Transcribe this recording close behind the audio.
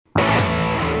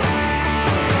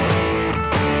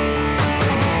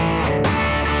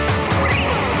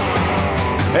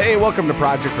Hey, welcome to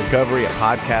Project Recovery, a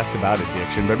podcast about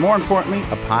addiction, but more importantly,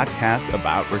 a podcast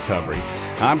about recovery.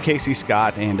 I'm Casey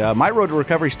Scott, and my road to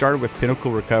recovery started with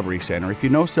Pinnacle Recovery Center. If you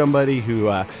know somebody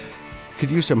who could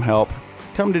use some help,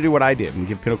 tell them to do what I did and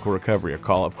give Pinnacle Recovery a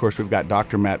call. Of course, we've got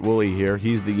Dr. Matt Woolley here.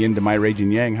 He's the yin to my raging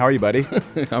yang. How are you, buddy?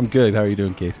 I'm good. How are you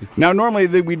doing, Casey? Now, normally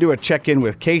we do a check-in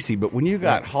with Casey, but when you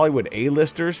got Hollywood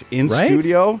A-listers in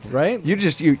studio, you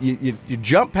just you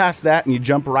jump past that and you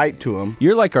jump right to them.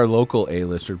 You're like our local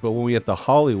A-lister, but when we get the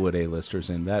Hollywood A-listers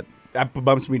in, that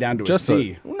bumps me down to a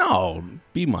C. No,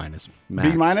 B minus.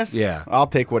 B minus? Yeah. I'll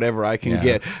take whatever I can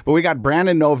get. But we got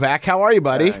Brandon Novack. How are you,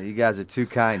 buddy? You guys are too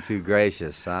kind, too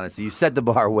gracious, honestly. You set the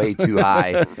bar way too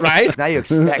high. Right? Now you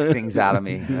expect things out of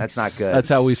me. That's not good. That's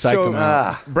how we psych him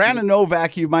out. Brandon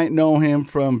Novack, you might know him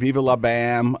from Viva La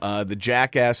Bam, the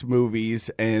Jackass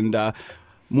movies, and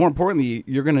more importantly,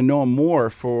 you're going to know him more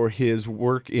for his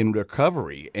work in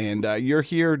recovery. And you're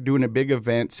here doing a big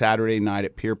event Saturday night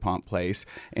at Pierpont Place.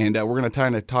 And we're going to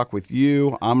kind of talk with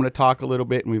you. I'm going to talk a little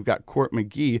bit, and we've got Court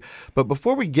McGee. But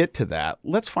before we get to that,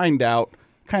 let's find out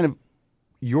kind of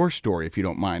your story, if you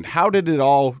don't mind. How did it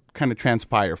all kind of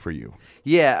transpire for you?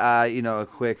 Yeah, a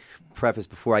quick preface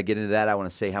before I get into that. I want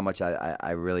to say how much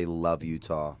I really love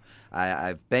Utah.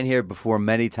 I've been here before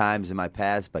many times in my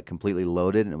past, but completely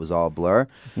loaded, and it was all a blur.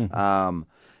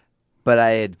 But I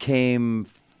had came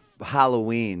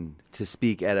Halloween to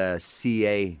speak at a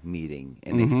CA meeting,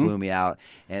 and they flew me out,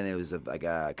 and it was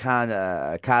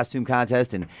a costume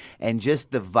contest, and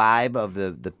just the vibe of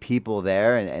the people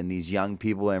there and these young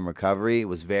people in recovery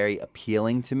was very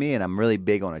appealing to me, and I'm really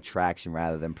big on attraction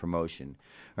rather than promotion.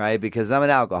 Right, because I'm an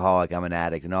alcoholic, I'm an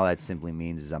addict, and all that simply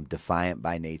means is I'm defiant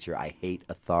by nature. I hate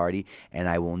authority, and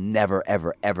I will never,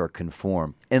 ever, ever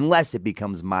conform unless it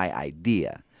becomes my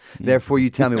idea. Therefore, you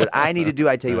tell me what I need to do,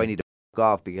 I tell you I need to f***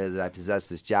 off because I possess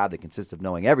this job that consists of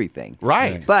knowing everything.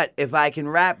 Right. But if I can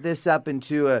wrap this up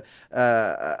into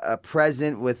a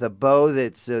present with a bow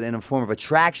that's in a form of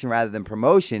attraction rather than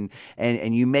promotion,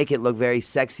 and you make it look very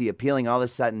sexy, appealing, all of a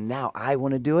sudden now I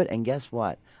want to do it, and guess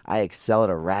what? I excel at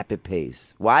a rapid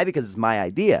pace. Why? Because it's my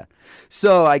idea.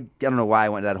 So I don't know why I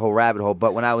went to that whole rabbit hole,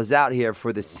 but when I was out here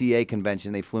for the CA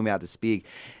convention, they flew me out to speak.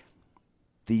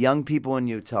 The young people in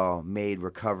Utah made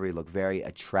recovery look very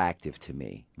attractive to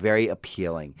me, very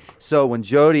appealing. So when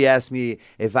Jody asked me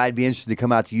if I'd be interested to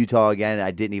come out to Utah again,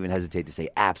 I didn't even hesitate to say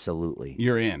absolutely.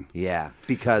 You're in. Yeah,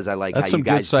 because I like how you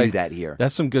guys do that here.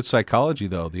 That's some good psychology,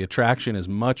 though. The attraction is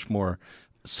much more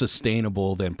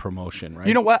sustainable than promotion, right?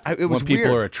 You know what? It was when people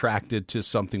weird. are attracted to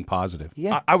something positive.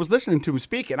 Yeah, I was listening to him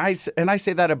speak, and I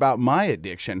say that about my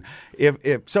addiction.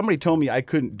 If somebody told me I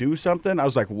couldn't do something, I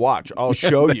was like, "Watch, I'll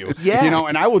show you." Yeah.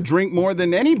 And I will drink more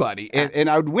than anybody, and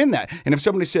I would win that. And if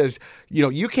somebody says,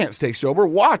 you can't stay sober,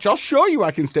 watch, I'll show you I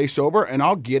can stay sober, and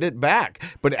I'll get it back.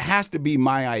 But it has to be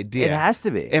my idea. It has to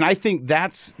be. And I think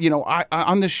that's I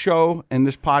on this show and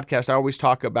this podcast, I always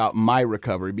talk about my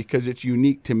recovery because it's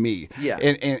unique to me. Yeah.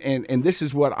 And this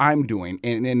is what I'm doing,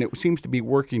 and it seems to be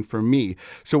working for me.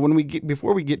 So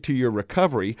before we get to your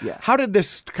recovery, how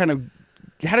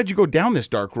did you go down this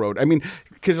dark road? I mean,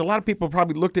 because a lot of people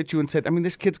probably looked at you and said,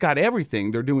 this kid's got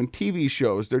everything. They're doing TV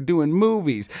shows. They're doing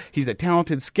movies. He's a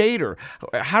talented skater.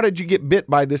 How did you get bit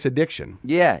by this addiction?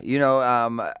 Yeah,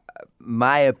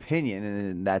 my opinion,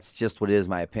 and that's just what it is,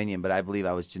 my opinion, but I believe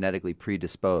I was genetically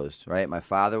predisposed, right? My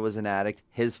father was an addict.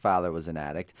 His father was an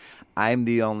addict. I'm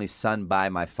the only son by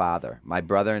my father. My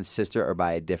brother and sister are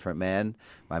by a different man.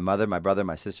 My mother, my brother,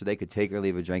 my sister, they could take or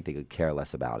leave a drink. They could care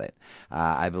less about it.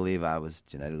 I believe I was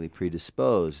genetically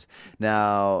predisposed.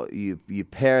 Now, you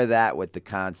pair that with the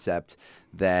concept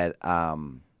that, I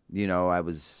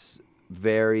was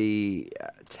very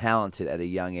talented at a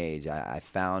young age. I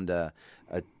found a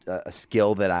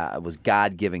skill that was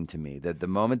God-giving to me. That the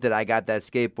moment that I got that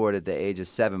skateboard at the age of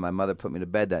 7, my mother put me to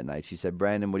bed that night. She said,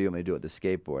 "Brandon, what do you want me to do with the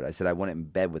skateboard?" I said, "I want it in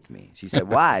bed with me." She said,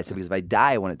 "Why?" I said, "Because if I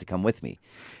die, I want it to come with me."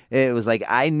 It was like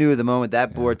I knew the moment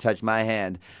that board touched my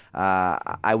hand,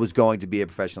 I was going to be a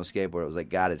professional skateboarder. It was like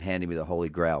God had handed me the Holy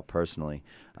Grail personally.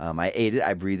 I ate it,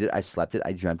 I breathed it, I slept it,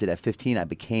 I dreamt it. At 15, I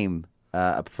became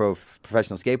a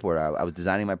professional skateboarder. I was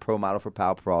designing my pro model for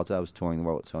Powell Peralta. I was touring the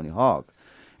world with Tony Hawk.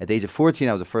 At the age of 14,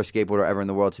 I was the first skateboarder ever in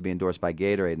the world to be endorsed by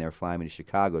Gatorade, and they were flying me to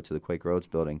Chicago to the Quaker Oats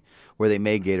building where they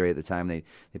made Gatorade at the time. They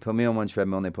put me on one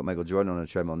treadmill, and they put Michael Jordan on a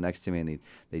treadmill next to me, and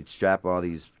they'd strap all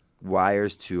these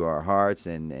wires to our hearts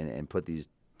and put these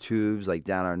tubes like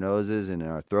down our noses and in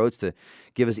our throats to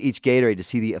give us each Gatorade to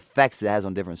see the effects that it has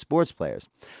on different sports players.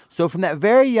 So from that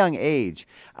very young age,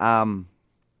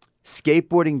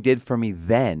 skateboarding did for me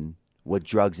then what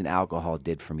drugs and alcohol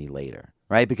did for me later.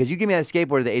 right? Because you give me a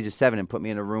skateboard at the age of 7 and put me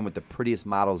in a room with the prettiest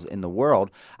models in the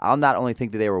world, I'll not only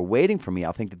think that they were waiting for me,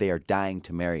 I'll think that they are dying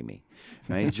to marry me.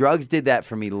 Right? Drugs did that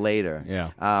for me later. Yeah.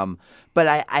 But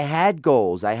I had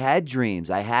goals, I had dreams,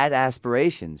 I had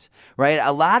aspirations, right?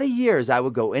 A lot of years I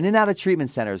would go in and out of treatment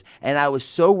centers, and I was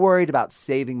so worried about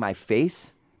saving my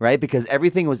face, right? Because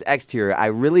everything was exterior. I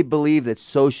really believed that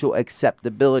social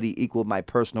acceptability equaled my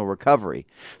personal recovery.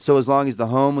 So as long as the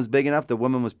home was big enough, the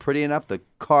woman was pretty enough, the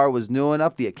car was new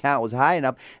enough, the account was high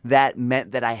enough, that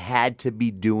meant that I had to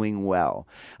be doing well.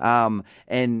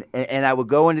 And I would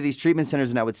go into these treatment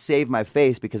centers and I would save my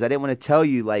face because I didn't want to tell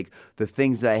you like the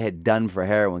things that I had done for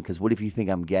heroin, because what if you think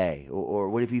I'm gay?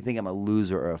 Or what if you think I'm a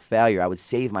loser or a failure? I would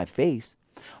save my face,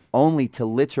 only to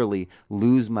literally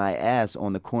lose my ass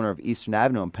on the corner of Eastern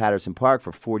Avenue and Patterson Park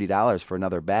for $40 for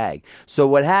another bag. So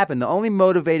what happened, the only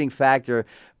motivating factor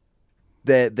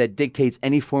that dictates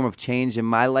any form of change in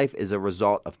my life is a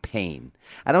result of pain.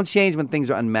 I don't change when things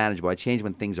are unmanageable. I change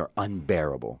when things are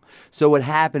unbearable. So what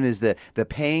happened is that the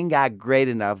pain got great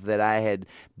enough that I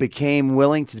became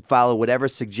willing to follow whatever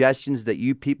suggestions that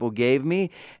you people gave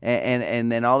me.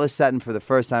 And then all of a sudden, for the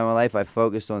first time in my life, I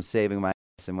focused on saving my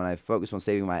ass. And when I focused on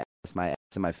saving my ass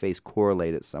and my face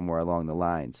correlated somewhere along the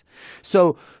lines.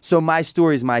 So my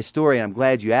story is my story, and I'm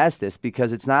glad you asked this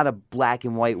because it's not a black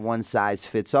and white one size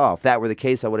fits all. If that were the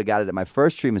case, I would have got it at my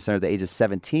first treatment center at the age of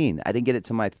 17. I didn't get it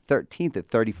till my 13th at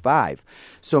 35.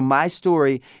 So my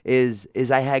story is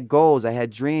I had goals, I had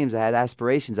dreams, I had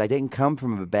aspirations. I didn't come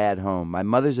from a bad home. My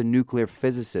mother's a nuclear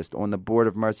physicist on the board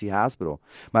of Mercy Hospital.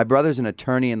 My brother's an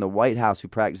attorney in the White House who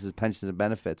practices pensions and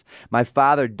benefits. My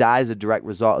father died as a direct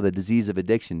result of the disease of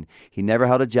addiction. He never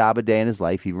held a job a day in his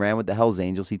life. He ran with the Hells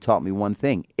Angels. He taught me one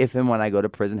thing: if and when I go to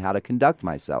prison, how to conduct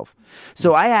myself.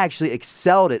 So I actually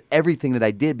excelled at everything that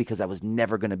I did because I was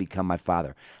never going to become my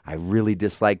father. I really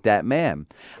disliked that man.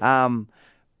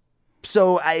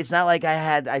 So it's not like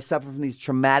I suffered from these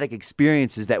traumatic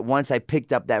experiences that once I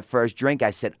picked up that first drink,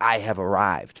 I said, I have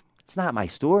arrived. It's not my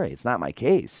story. It's not my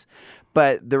case.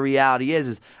 But the reality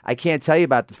is I can't tell you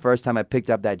about the first time I picked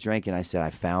up that drink and I said, I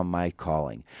found my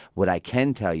calling. What I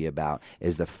can tell you about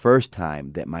is the first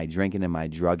time that my drinking and my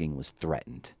drugging was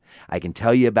threatened. I can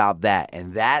tell you about that.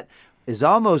 And that is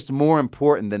almost more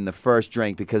important than the first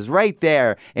drink, because right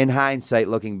there, in hindsight,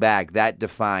 looking back, that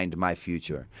defined my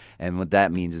future. And what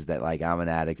that means is that, like, I'm an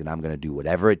addict and I'm going to do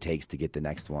whatever it takes to get the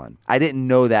next one. I didn't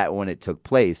know that when it took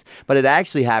place, but it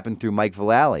actually happened through Mike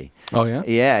Vallely. Oh, yeah?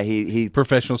 Yeah. He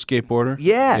Professional skateboarder?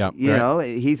 Yeah. You know,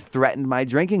 he threatened my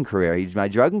drinking career, my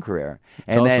drugging career.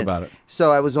 Tell us about it.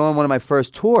 So I was on one of my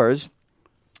first tours,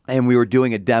 and we were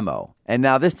doing a demo. And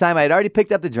now this time I had already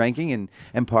picked up the drinking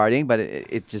and partying, but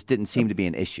it just didn't seem to be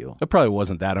an issue. It probably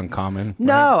wasn't that uncommon.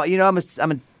 No, right? you know, I'm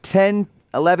a 10,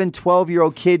 11,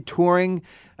 12-year-old kid touring,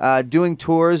 doing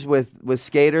tours with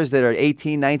skaters that are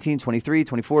 18, 19, 23,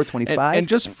 24, 25. And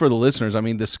just for the listeners, I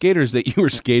mean, the skaters that you were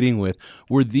skating with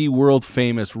were the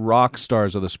world-famous rock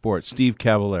stars of the sport. Steve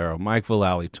Caballero, Mike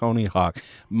Vallely, Tony Hawk,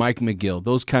 Mike McGill.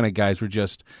 Those kind of guys were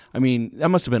just, I mean, that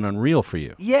must have been unreal for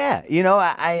you. Yeah. You know,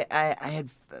 I had...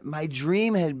 my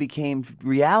dream had became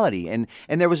reality, and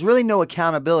there was really no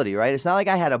accountability, right? It's not like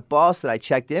I had a boss that I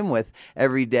checked in with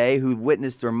every day who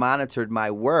witnessed or monitored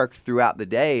my work throughout the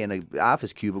day in an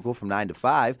office cubicle from 9 to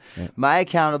 5. Yeah. My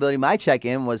accountability, my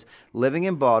check-in was living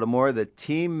in Baltimore. The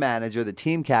team manager, the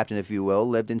team captain, if you will,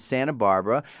 lived in Santa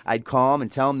Barbara. I'd call him and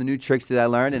tell him the new tricks that I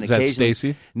learned. And Is that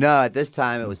Stacy? No, at this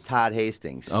time it was Todd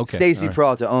Hastings. Okay. Stacy right.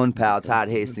 Peralta, own pal. Todd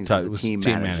Hastings was the team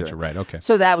manager. Right, okay.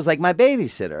 So that was like my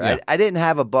babysitter. Yeah. I didn't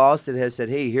have a boss that has said,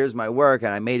 hey, here's my work,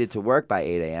 and I made it to work by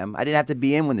 8 a.m. I didn't have to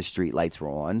be in when the street lights were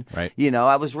on. Right. You know,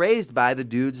 I was raised by the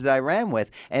dudes that I ran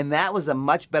with, and that was a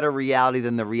much better reality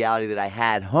than the reality that I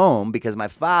had home, because my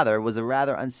father was a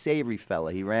rather unsavory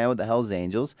fella. He ran with the Hells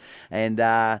Angels, and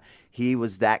he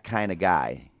was that kind of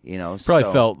guy. You know,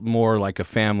 probably felt more like a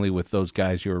family with those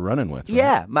guys you were running with. Right?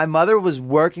 Yeah, my mother was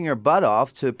working her butt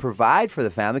off to provide for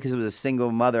the family because it was a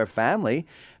single mother family.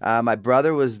 My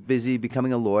brother was busy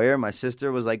becoming a lawyer. My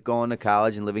sister was like going to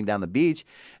college and living down the beach.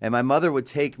 And my mother would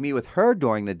take me with her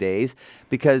during the days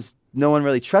because no one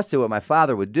really trusted what my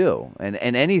father would do, and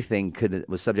anything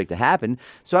was subject to happen.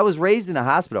 So I was raised in a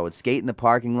hospital. I would skate in the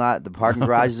parking lot, the parking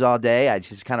garages all day. I'd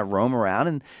just kind of roam around,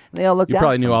 and they all looked out. You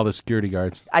probably knew all the security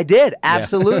guards. I did,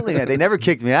 absolutely. Yeah. They never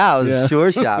kicked me out. It was a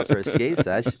sure shop for a skate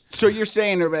sesh. So you're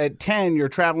saying at 10, you're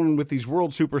traveling with these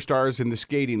world superstars in the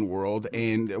skating world,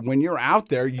 and when you're out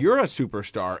there, you're a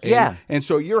superstar. And, and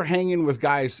so you're hanging with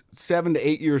guys 7 to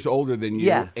 8 years older than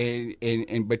you,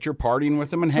 and but you're partying with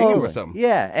them and hanging with them.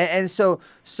 Yeah, and so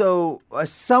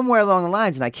somewhere along the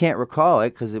lines, and I can't recall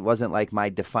it because it wasn't like my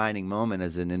defining moment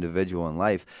as an individual in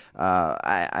life.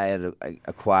 I had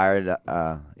acquired,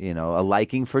 a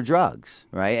liking for drugs,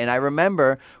 right? And I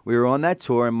remember we were on that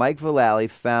tour, and Mike Vallely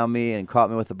found me and caught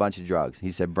me with a bunch of drugs. He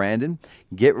said, "Brandon,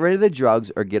 get rid of the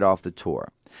drugs or get off the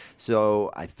tour."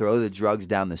 So I throw the drugs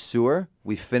down the sewer.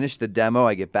 We finish the demo.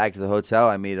 I get back to the hotel.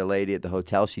 I meet a lady at the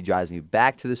hotel. She drives me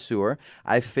back to the sewer.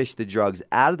 I fish the drugs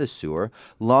out of the sewer.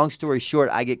 Long story short,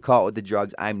 I get caught with the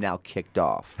drugs. I'm now kicked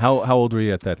off. How old were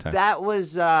you at that time? That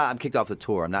was, I'm kicked off the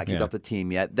tour. I'm not kicked off the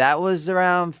team yet. That was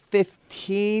around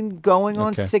 15 going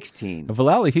on 16.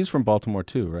 Vallely, he's from Baltimore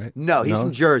too, right? No, he's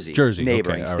from Jersey. Jersey.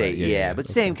 Neighboring okay. state. Right. Yeah, but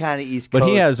same kind of East Coast. But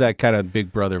he has that kind of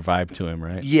big brother vibe to him,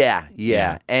 right?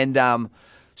 Yeah. And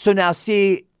so now,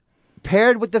 see,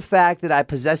 paired with the fact that I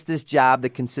possess this job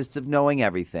that consists of knowing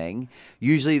everything,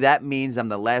 usually that means I'm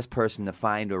the last person to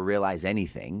find or realize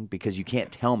anything because you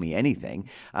can't tell me anything.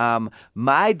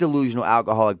 My delusional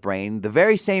alcoholic brain, the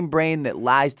very same brain that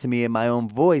lies to me in my own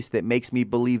voice that makes me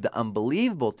believe the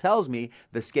unbelievable, tells me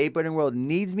the skateboarding world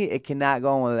needs me, it cannot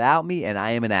go on without me, and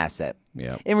I am an asset.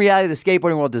 Yeah. In reality, the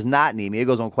skateboarding world does not need me. It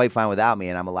goes on quite fine without me,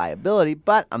 and I'm a liability,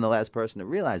 but I'm the last person to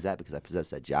realize that because I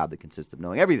possess that job that consists of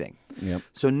knowing everything. Yep.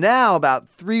 So now, about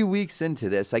 3 weeks into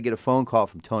this, I get a phone call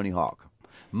from Tony Hawk,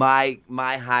 my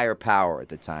higher power at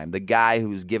the time, the guy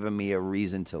who's given me a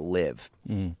reason to live.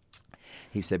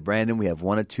 He said, "Brandon, we have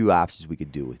one of two options we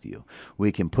could do with you.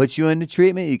 We can put you into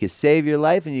treatment, you can save your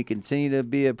life, and you continue to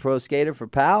be a pro skater for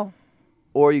PAL,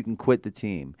 or you can quit the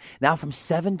team." Now, from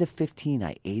 7 to 15,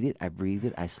 I ate it, I breathed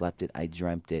it, I slept it, I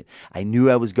dreamt it. I knew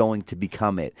I was going to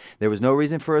become it. There was no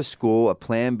reason for a school, a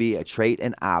plan B, a trait,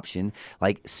 an option.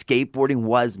 Like, skateboarding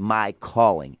was my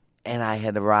calling. And I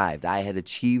had arrived. I had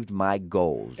achieved my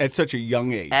goals. At such a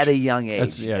young age. At a young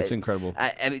age. It's incredible.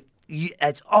 I mean,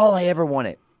 that's all I ever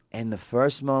wanted. And the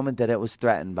first moment that it was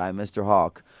threatened by Mr.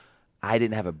 Hawk, I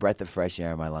didn't have a breath of fresh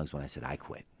air in my lungs when I said, I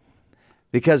quit.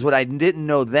 Because what I didn't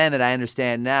know then that I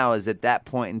understand now is at that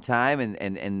point in time and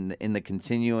in the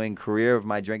continuing career of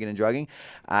my drinking and drugging,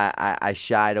 I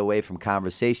shied away from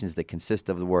conversations that consist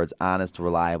of the words honest,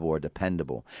 reliable, or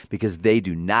dependable because they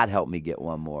do not help me get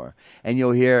one more. And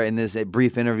you'll hear in this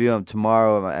brief interview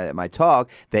tomorrow at my talk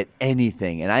that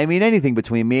anything, and I mean anything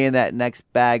between me and that next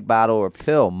bag, bottle, or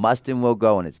pill must and will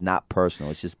go, and it's not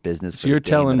personal. It's just business. So you're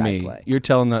telling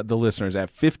the listeners at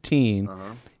 15,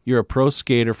 you're a pro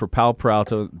skater for Palo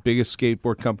Alto, biggest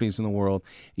skateboard companies in the world.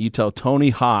 You tell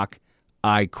Tony Hawk,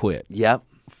 I quit. Yep.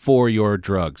 For your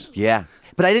drugs. Yeah.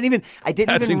 But I didn't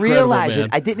even realize it.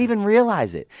 I didn't even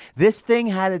realize it. This thing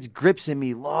had its grips in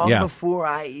me long before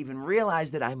I even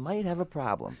realized that I might have a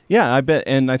problem. Yeah, I bet.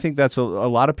 And I think that's a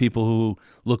lot of people who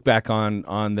look back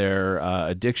on their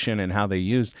addiction and how they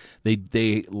used,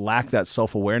 they lack that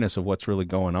self-awareness of what's really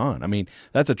going on. I mean,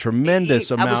 that's a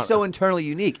tremendous amount. I was so internally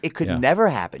unique. It could never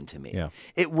happen to me. Yeah.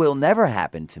 It will never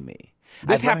happen to me.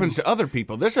 This happens to other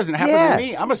people. This doesn't happen to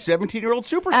me. I'm a 17-year-old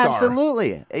superstar.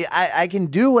 Absolutely. I can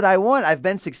do what I want. I've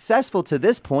been successful to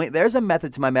this point. There's a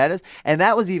method to my madness. And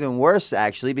that was even worse,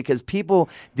 actually, because people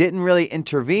didn't really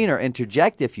intervene or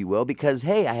interject, if you will, because,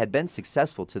 hey, I had been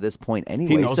successful to this point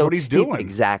anyway. He knows what he's doing.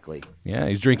 Exactly. Yeah,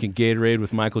 he's drinking Gatorade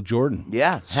with Michael Jordan.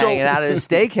 Yeah, hanging out at a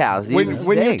steakhouse.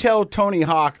 When you tell Tony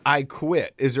Hawk, I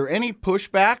quit, is there any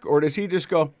pushback, or does he just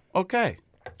go, okay?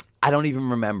 I don't even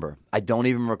remember. I don't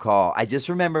even recall. I just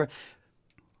remember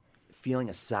feeling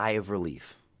a sigh of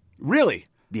relief. Really?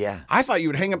 Yeah. I thought you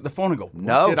would hang up the phone and go,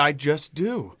 no. What did I just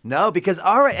do? No, because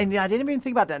already, and I didn't even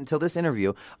think about that until this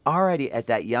interview, already at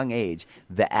that young age,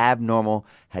 the abnormal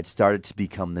had started to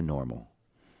become the normal.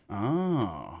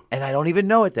 Oh. And I don't even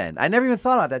know it then. I never even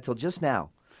thought about that till just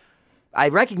now. I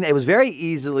recognize it was very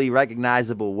easily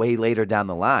recognizable way later down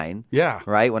the line. Yeah.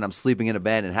 Right? When I'm sleeping in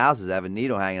abandoned houses, I have a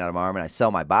needle hanging out of my arm and I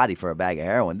sell my body for a bag of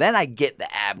heroin. Then I get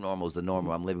the abnormal's the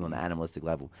normal. I'm living on the animalistic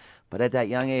level. But at that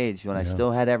young age, when I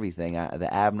still had everything, the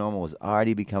abnormal was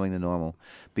already becoming the normal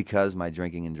because my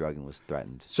drinking and drugging was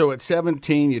threatened. So at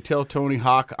 17, you tell Tony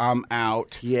Hawk, I'm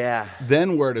out. Yeah.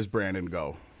 Then where does Brandon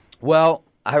go? Well,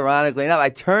 ironically enough, I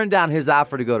turned down his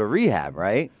offer to go to rehab,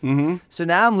 right? Mm-hmm. So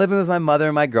now I'm living with my mother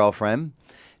and my girlfriend.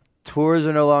 Tours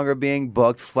are no longer being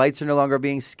booked. Flights are no longer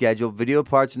being scheduled. Video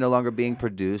parts are no longer being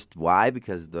produced. Why?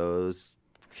 Because those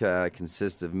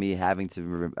consist of me having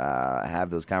to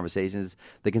have those conversations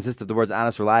that consist of the words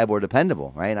honest, reliable, or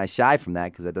dependable, right? And I shy from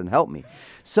that because that doesn't help me.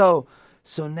 So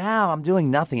now I'm doing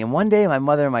nothing. And one day my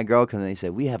mother and my girl come and they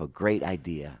said, we have a great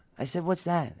idea. I said, what's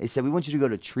that? They said, we want you to go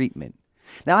to treatment.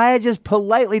 Now, I had just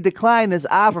politely declined this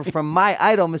offer from my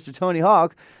idol, Mr. Tony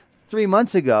Hawk, 3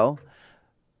 months ago.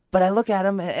 But I look at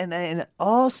him, and in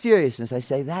all seriousness, I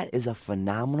say, that is a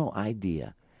phenomenal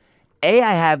idea. A,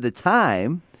 I have the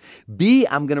time. B,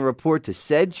 I'm going to report to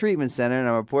said treatment center, and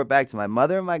I'll report back to my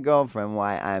mother and my girlfriend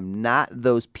why I'm not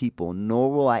those people,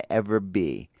 nor will I ever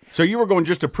be. So you were going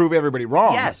just to prove everybody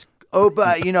wrong. Yes.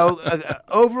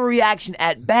 Overreaction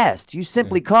at best. You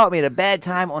simply caught me at a bad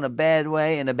time on a bad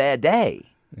way and a bad day.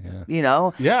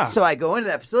 Yeah. Yeah. So I go into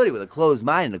that facility with a closed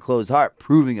mind and a closed heart,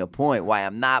 proving a point why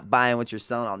I'm not buying what you're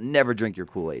selling. I'll never drink your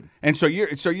Kool-Aid. And so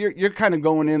you're kind of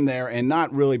going in there and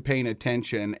not really paying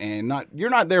attention, and you're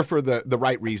not there for the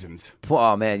right reasons.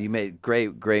 Oh man, you made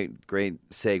great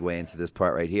segue into this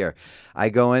part right here. I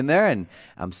go in there and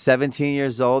I'm 17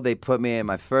 years old. They put me in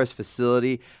my first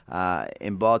facility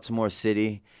in Baltimore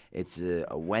City. It's a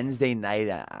Wednesday night.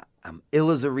 I'm ill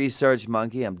as a research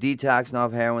monkey. I'm detoxing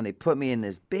off heroin. They put me in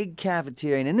this big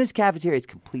cafeteria, and in this cafeteria, it's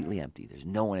completely empty. There's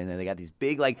no one in there. They got these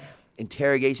big, like,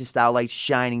 interrogation-style lights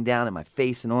shining down in my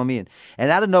face and on me.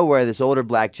 And out of nowhere, this older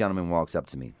black gentleman walks up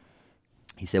to me.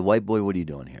 He said, "White boy, what are you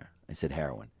doing here?" I said,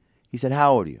 "Heroin." He said,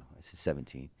 "How old are you?" I said,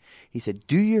 17. He said,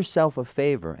 "Do yourself a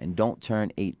favor and don't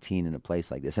turn 18 in a place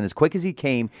like this." And as quick as he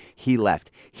came, he left.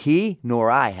 He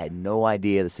nor I had no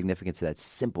idea the significance of that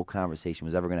simple conversation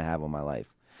was ever going to have on my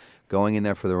life. Going in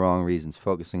there for the wrong reasons,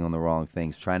 focusing on the wrong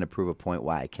things, trying to prove a point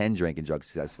why I can drink and drug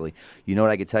successfully. You know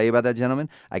what I could tell you about that gentleman?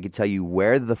 I could tell you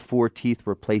where the 4 teeth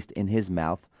were placed in his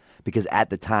mouth, because at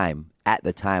the time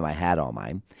I had all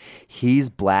mine. He's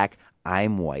black.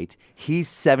 I'm white. He's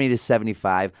 70 to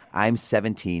 75. I'm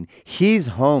 17. He's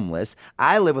homeless.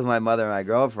 I live with my mother and my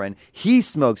girlfriend. He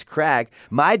smokes crack.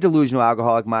 My delusional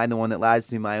alcoholic mind, the one that lies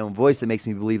to me, my own voice that makes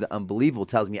me believe the unbelievable,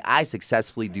 tells me I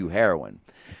successfully do heroin.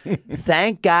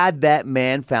 Thank God that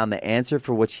man found the answer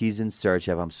for which he's in search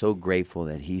of. I'm so grateful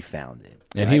that he found it.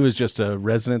 And right? he was just a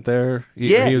resident there?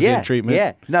 He was in treatment?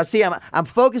 Yeah. Now, see, I'm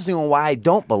focusing on why I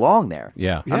don't belong there.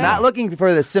 Yeah. I'm not looking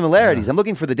for the similarities. I'm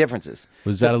looking for the differences.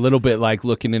 Was that a little bit like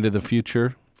looking into the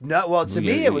future? No, well, to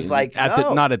me, it was like,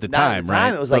 not at the time,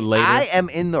 right? It was but like, later? I am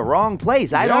in the wrong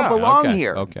place. I don't belong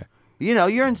here. Okay. You know,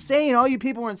 you're insane. All you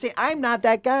people were insane. I'm not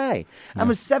that guy. I'm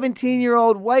a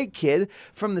 17-year-old white kid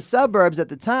from the suburbs at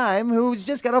the time who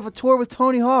just got off a tour with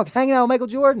Tony Hawk, hanging out with Michael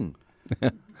Jordan.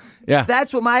 Yeah.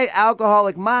 That's what my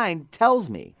alcoholic mind tells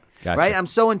me. Gotcha. Right? I'm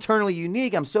so internally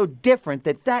unique. I'm so different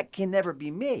that can never be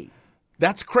me.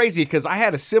 That's crazy, because I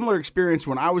had a similar experience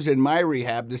when I was in my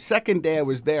rehab. The second day I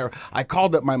was there, I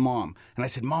called up my mom, and I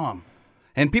said, "Mom,"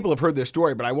 and people have heard this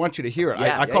story, but I want you to hear it.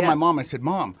 I called my mom and I said,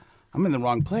 "Mom, I'm in the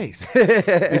wrong place."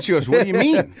 And she goes, "What do you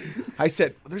mean?" I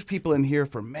said, "There's people in here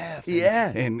for meth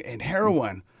and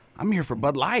heroin. I'm here for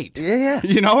Bud Light." Yeah.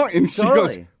 You know? And she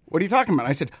Totally. goes, "What are you talking about?"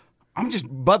 I said, "I'm just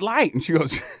Bud Light." And she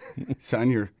goes,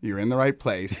 "Son, you're in the right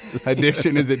place.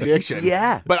 Addiction is addiction."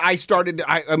 Yeah. But I started,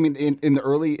 I mean, in the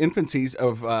early infancies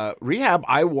of rehab,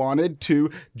 I wanted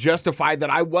to justify that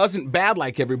I wasn't bad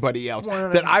like everybody else.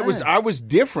 100%. That I was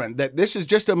different, that this is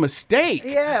just a mistake.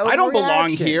 Yeah. I don't belong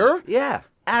overreaction. here. Yeah.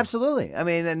 Absolutely. I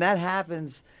mean, and that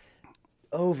happens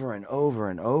over and over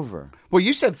and over. Well,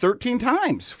 you said 13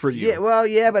 times for you. Yeah, well,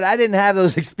 yeah, but I didn't have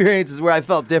those experiences where I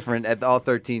felt different at all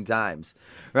 13 times,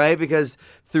 right? Because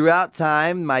throughout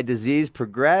time, my disease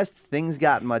progressed, things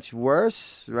got much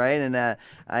worse, right? And I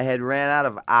had ran out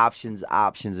of options,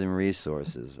 and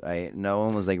resources, right? No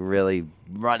one was like really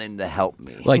running to help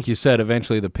me. Like you said,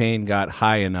 eventually the pain got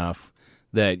high enough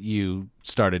that you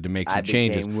started to make some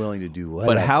changes. I became willing to do what?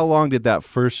 But how long did that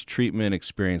first treatment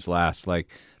experience last? Like,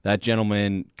 that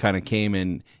gentleman kind of came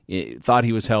and thought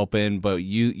he was helping, but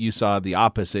you saw the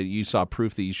opposite. You saw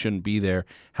proof that you shouldn't be there.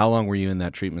 How long were you in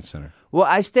that treatment center? Well,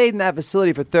 I stayed in that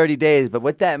facility for 30 days, but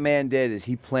what that man did is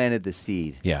he planted the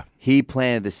seed. Yeah. He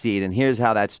planted the seed, and here's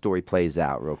how that story plays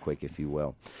out real quick, if you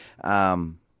will.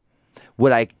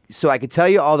 So I could tell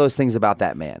you all those things about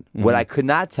that man. Mm-hmm. What I could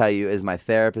not tell you is my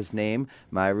therapist's name,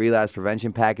 my relapse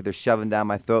prevention packet they're shoving down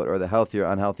my throat, or the healthy or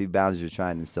unhealthy boundaries you're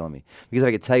trying to instill in me. Because if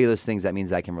I could tell you those things, that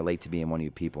means I can relate to being one of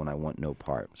you people, and I want no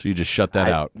part. So you just shut that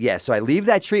out. Yeah, so I leave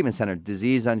that treatment center,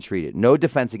 disease untreated. No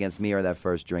defense against me or that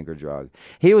first drink or drug.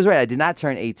 He was right. I did not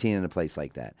turn 18 in a place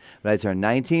like that. But I turned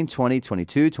 19, 20,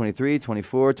 22, 23,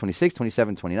 24, 26,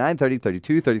 27, 29, 30,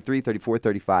 32, 33, 34,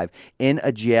 35 in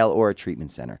a jail or a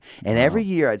treatment center. And every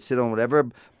year I'd sit on whatever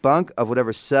bunk of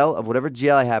whatever cell of whatever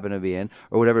jail I happen to be in,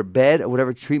 or whatever bed or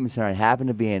whatever treatment center I happen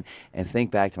to be in, and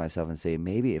think back to myself and say,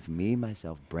 maybe if me,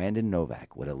 myself, Brandon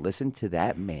Novack, would have listened to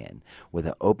that man with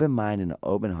an open mind and an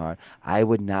open heart, I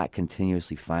would not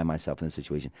continuously find myself in this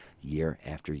situation year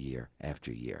after year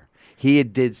after year.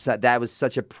 That was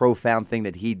such a profound thing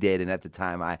that he did, and at the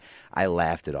time I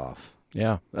laughed it off.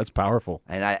 Yeah, that's powerful.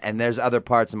 And there's other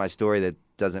parts of my story that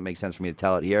doesn't make sense for me to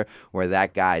tell it here, where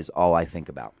that guy is all I think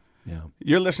about. Yeah.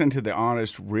 You're listening to the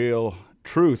honest, real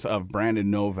truth of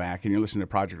Brandon Novack, and you're listening to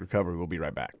Project Recovery. We'll be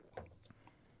right back.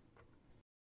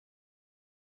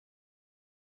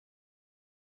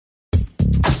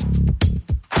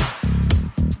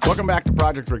 Welcome back to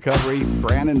Project Recovery.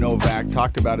 Brandon Novack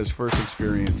talked about his first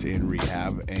experience in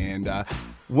rehab. And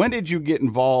when did you get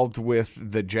involved with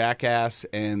the Jackass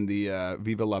and the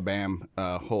Viva La Bam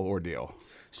whole ordeal?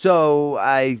 So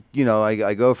I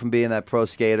go from being that pro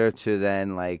skater to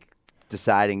then like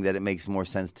deciding that it makes more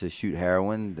sense to shoot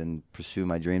heroin than pursue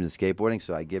my dreams of skateboarding.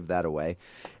 So I give that away.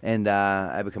 And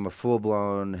I become a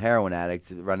full-blown heroin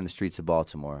addict running the streets of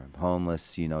Baltimore.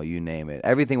 Homeless, you name it.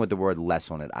 Everything with the word less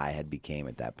on it I had became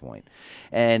at that point.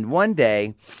 And one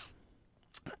day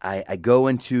I go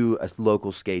into a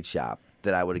local skate shop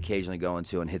that I would occasionally go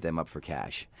into and hit them up for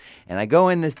cash. And I go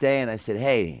in this day and I said,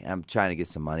 hey, I'm trying to get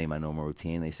some money in my normal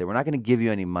routine. They said, we're not going to give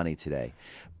you any money today.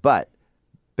 But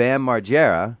Bam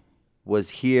Margera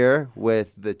was here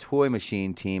with the Toy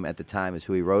Machine team at the time, is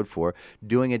who he rode for,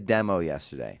 doing a demo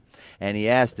yesterday. And he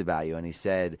asked about you, and he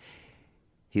said,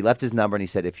 he left his number, and he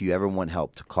said, if you ever want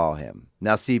help, to call him.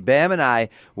 Now, see, Bam and I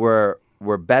were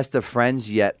best of friends,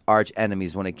 yet arch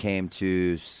enemies when it came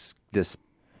to this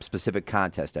specific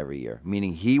contest every year,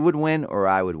 meaning he would win or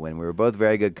I would win. We were both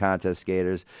very good contest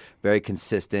skaters, very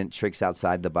consistent, tricks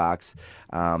outside the box,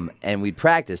 and we'd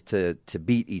practice to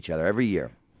beat each other every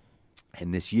year.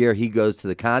 And this year he goes to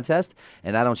the contest,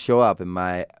 and I don't show up. And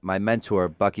my mentor,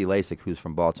 Bucky Lasik, who's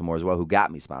from Baltimore as well, who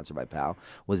got me sponsored by PAL,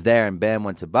 was there. And Bam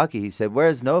went to Bucky. He said,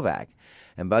 where's Novak?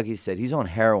 And Bucky said, he's on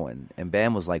heroin. And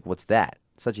Bam was like, what's that?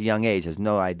 Such a young age, has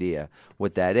no idea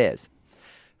what that is.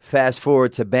 Fast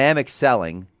forward to Bam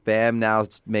excelling. Bam now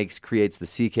creates the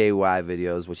CKY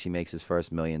videos, which he makes his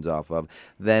first millions off of.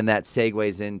 Then that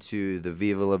segues into the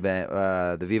Viva La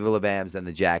Bams, then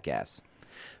the Jackass.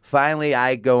 Finally,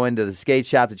 I go into the skate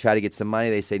shop to try to get some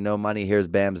money. They say, no money. Here's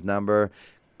Bam's number.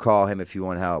 Call him if you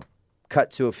want help.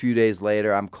 Cut to a few days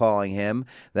later, I'm calling him.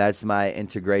 That's my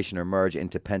integration or merge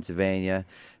into Pennsylvania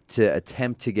to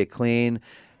attempt to get clean.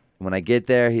 When I get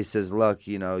there, he says, look,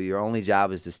 your only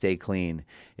job is to stay clean.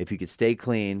 If you could stay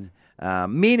clean,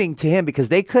 meaning to him, because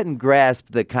they couldn't grasp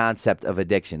the concept of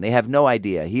addiction. They have no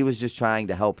idea. He was just trying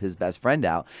to help his best friend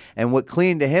out. And what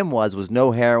clean to him was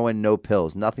no heroin, no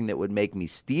pills, nothing that would make me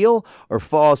steal or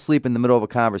fall asleep in the middle of a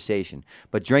conversation.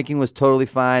 But drinking was totally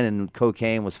fine, and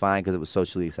cocaine was fine because it was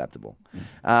socially acceptable.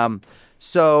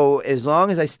 So as long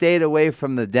as I stayed away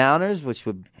from the downers, which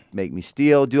would make me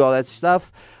steal, do all that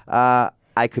stuff,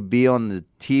 I could be on the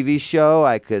TV show,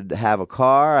 I could have a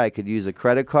car, I could use a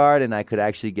credit card, and I could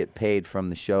actually get paid from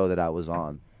the show that I was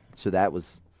on. So that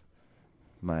was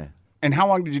my... And how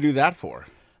long did you do that for?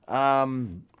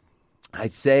 I'd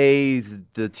say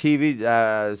the TV,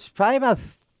 it's probably about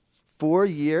 4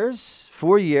 years.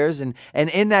 4 years, and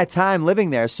in that time living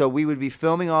there, so we would be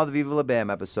filming all the Viva La Bam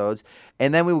episodes,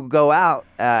 and then we would go out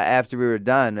after we were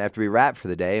done, after we wrapped for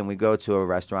the day, and we'd go to a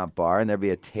restaurant bar, and there'd be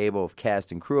a table of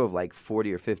cast and crew of like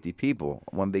 40 or 50 people,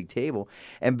 one big table,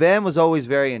 and Bam was always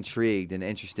very intrigued and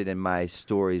interested in my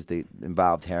stories that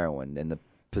involved heroin and the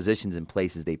positions and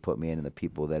places they put me in and the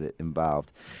people that it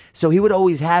involved. So he would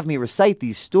always have me recite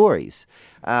these stories.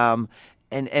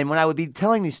 And when I would be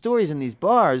telling these stories in these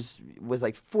bars with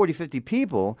like 40, 50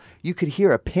 people, you could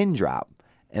hear a pin drop.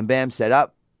 And Bam said,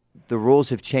 the rules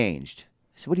have changed.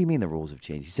 I said, what do you mean the rules have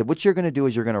changed? He said, what you're going to do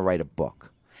is you're going to write a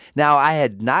book. Now, I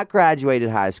had not graduated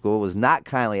high school, was not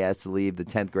kindly asked to leave the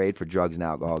 10th grade for drugs and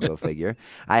alcohol, go figure.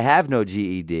 I have no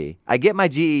GED. I get my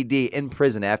GED in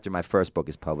prison after my first book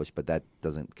is published, but that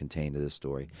doesn't contain to this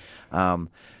story. But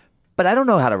I don't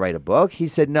know how to write a book. He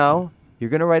said, no, you're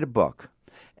going to write a book.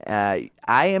 I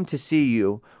am to see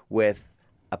you with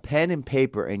a pen and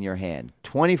paper in your hand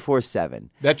 24/7.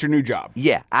 That's your new job.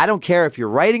 Yeah. I don't care if you're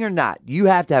writing or not. You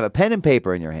have to have a pen and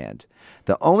paper in your hand.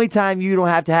 The only time you don't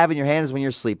have to have it in your hand is when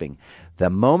you're sleeping. The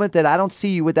moment that I don't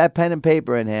see you with that pen and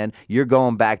paper in hand, you're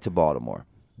going back to Baltimore.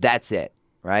 That's it.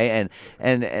 Right?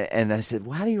 And I said,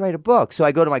 well, how do you write a book? So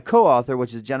I go to my co-author,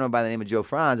 which is a gentleman by the name of Joe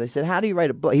Franz. I said, how do you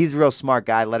write a book? He's a real smart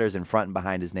guy, letters in front and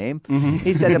behind his name. Mm-hmm.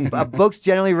 He said, a book's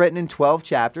generally written in 12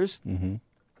 chapters. Mm-hmm.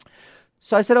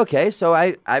 So I said, okay. So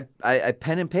I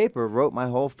pen and paper wrote my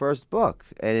whole first book.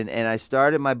 And I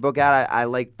started my book out. I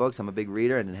like books. I'm a big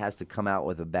reader, and it has to come out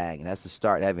with a bang. It has to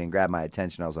start heavy and grab my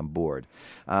attention, or else I'm bored.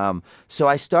 So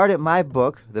I started my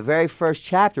book. The very first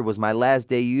chapter was my last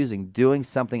day doing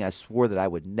something I swore that I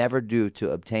would never do to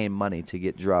obtain money to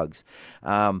get drugs.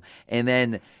 And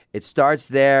then it starts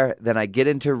there. Then I get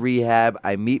into rehab.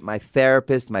 I meet my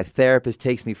therapist. My therapist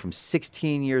takes me from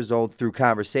 16 years old through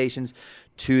conversations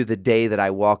to the day that I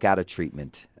walk out of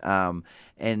treatment. And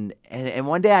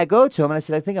one day I go to him and I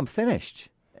said, I think I'm finished.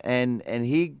 And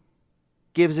he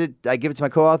gives it, I give it to my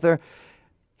co-author.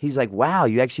 He's like, wow,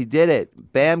 you actually did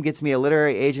it. Bam gets me a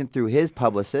literary agent through his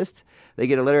publicist. They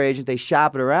get a literary agent. They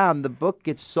shop it around. The book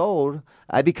gets sold.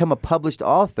 I become a published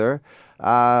author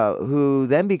who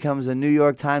then becomes a New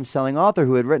York Times selling author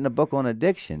who had written a book on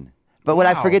addiction. But what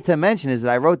I forget to mention is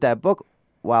that I wrote that book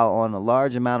while on a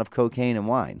large amount of cocaine and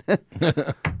wine.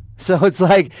 So it's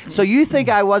like, so you think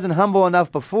I wasn't humble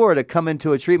enough before to come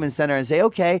into a treatment center and say,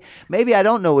 okay, maybe I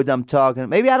don't know what I'm talking,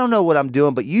 maybe I don't know what I'm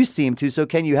doing, but you seem to, so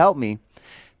can you help me?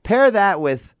 Pair that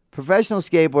with professional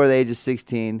skateboarder at the age of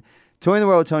 16, touring the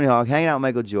world with Tony Hawk, hanging out with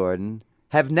Michael Jordan,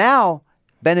 have now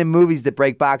been in movies that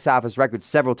break box office records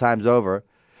several times over,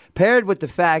 paired with the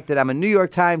fact that I'm a New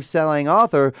York Times selling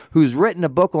author who's written a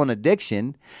book on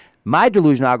addiction. My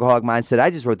delusional alcoholic mind said,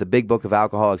 I just wrote the big book of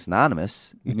Alcoholics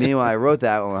Anonymous. Meanwhile, I wrote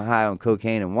that on high on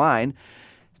cocaine and wine.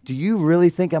 Do you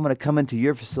really think I'm going to come into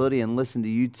your facility and listen to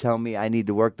you tell me I need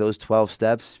to work those 12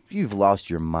 steps? You've lost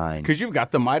your mind. Because you've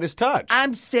got the Midas touch.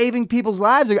 I'm saving people's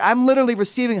lives. I'm literally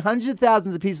receiving hundreds of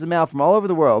thousands of pieces of mail from all over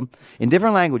the world in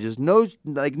different languages,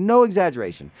 no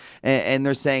exaggeration. And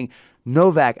they're saying,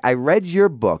 Novak, I read your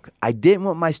book. I didn't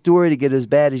want my story to get as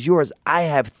bad as yours. I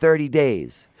have 30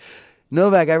 days.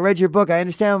 Novak, I read your book. I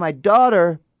understand when my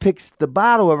daughter picks the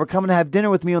bottle over coming to have dinner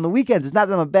with me on the weekends. It's not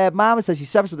that I'm a bad mom. It says she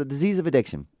suffers with the disease of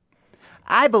addiction.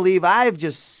 I believe I've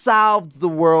just solved the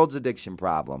world's addiction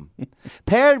problem.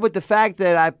 Paired with the fact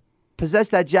that I possess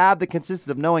that job that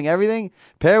consisted of knowing everything,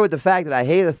 paired with the fact that I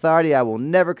hate authority, I will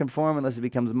never conform unless it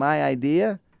becomes my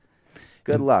idea.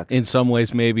 Good luck. In some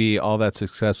ways, maybe all that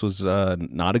success was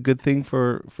not a good thing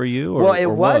for you? Well, it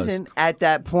wasn't at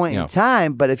that point in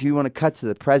time, but if you want to cut to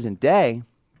the present day,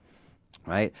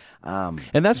 right?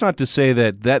 And that's not to say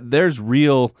that there's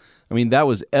real... I mean, that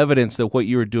was evidence that what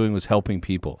you were doing was helping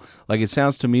people. Like, it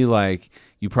sounds to me like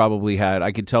you probably had...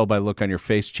 I could tell by the look on your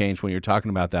face change when you're talking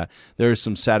about that. There's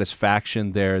some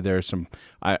satisfaction there. There's some,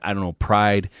 I don't know,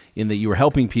 pride in that you were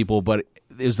helping people, but...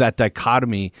 is that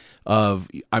dichotomy of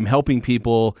I'm helping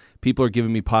people are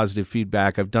giving me positive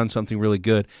feedback, I've done something really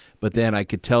good, but then I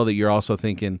could tell that you're also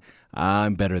thinking,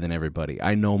 I'm better than everybody.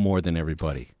 I know more than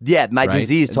everybody. Yeah, my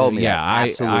disease told me that.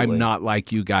 Absolutely. I'm not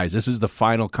like you guys. This is the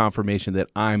final confirmation that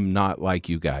I'm not like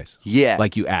you guys. Yeah.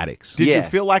 Like you addicts. Did you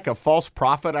feel like a false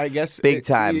prophet, I guess? Big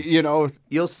time. You know.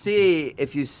 You'll see,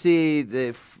 if you see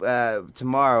the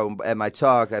tomorrow at my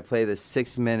talk, I play this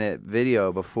 6-minute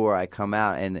video before I come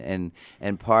out,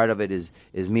 and part of it is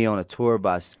me on a tour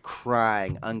bus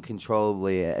crying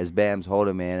uncontrollably as Bam's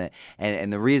holding me.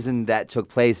 And the reason that took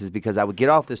place is because I would get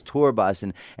off this tour bus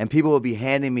and people would be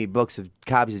handing me books of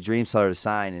copies of Dream Seller to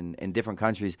sign in different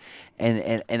countries,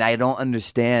 and I don't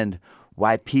understand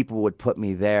why people would put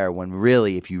me there when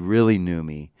really, if you really knew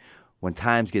me, when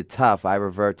times get tough, I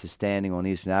revert to standing on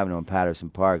Eastern Avenue in Patterson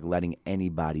Park, letting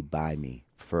anybody buy me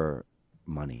for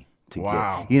money to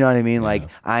get. You know what I mean? Yeah. Like,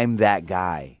 I'm that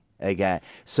guy.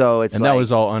 So it's and that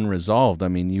was all unresolved. I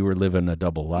mean, you were living a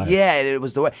double life. Yeah, it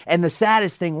was the way. And the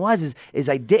saddest thing was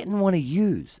I didn't want to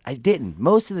use. I didn't.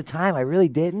 Most of the time, I really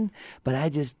didn't. But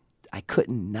I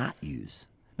couldn't not use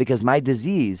because my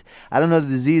disease. I don't know the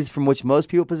disease from which most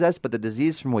people possess, but the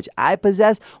disease from which I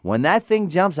possess. When that thing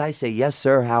jumps, I say, yes,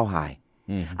 sir. How high?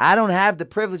 Mm-hmm. I don't have the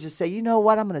privilege to say, you know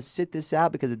what? I'm going to sit this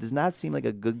out because it does not seem like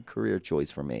a good career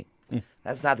choice for me.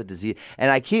 That's not the disease.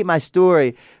 And I keep my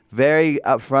story very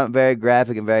upfront, very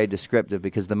graphic, and very descriptive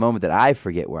because the moment that I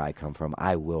forget where I come from,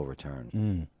 I will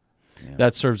return. Yeah.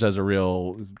 That serves as a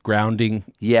real grounding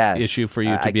issue for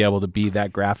you to be able to be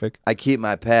that graphic. I keep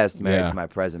my past married to my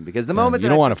present because the moment you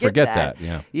that don't I want to forget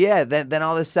that. Then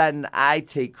all of a sudden I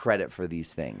take credit for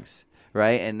these things,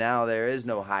 right? And now there is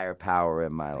no higher power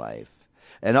in my life.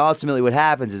 And ultimately what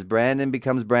happens is Brandon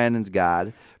becomes Brandon's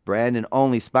God. Brandon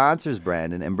only sponsors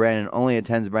Brandon, and Brandon only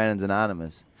attends Brandon's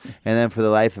Anonymous. And then for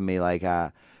the life of me, like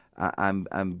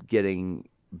I'm getting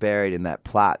buried in that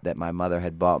plot that my mother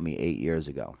had bought me 8 years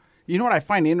ago. You know what I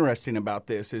find interesting about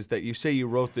this is that you say you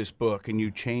wrote this book and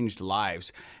you changed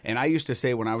lives. And I used to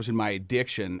say when I was in my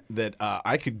addiction that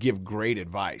I could give great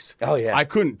advice. Oh, yeah. I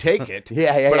couldn't take it,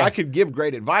 but I could give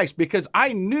great advice because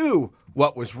I knew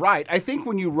what was right. I think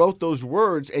when you wrote those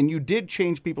words and you did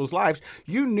change people's lives,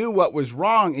 you knew what was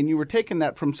wrong and you were taking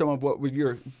that from some of what was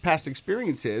your past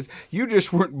experiences. You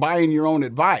just weren't buying your own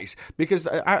advice because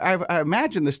I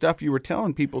imagine the stuff you were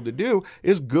telling people to do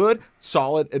is good,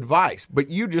 solid advice, but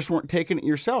you just weren't taking it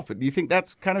yourself. Do you think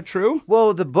that's kind of true?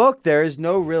 Well, the book, there is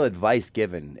no real advice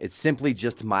given. It's simply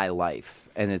just my life.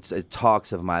 and it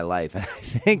talks of my life. And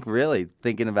I think really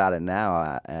thinking about it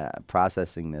now,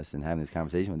 processing this and having this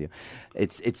conversation with you,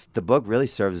 it's the book really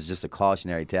serves as just a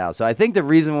cautionary tale. So I think the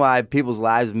reason why people's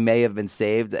lives may have been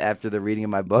saved after the reading of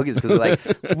my book is because like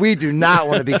we do not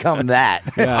want to become that.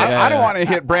 I don't want to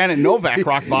hit Brandon Novack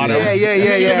rock bottom. Yeah.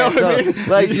 You know what I mean?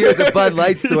 Like you're the Bud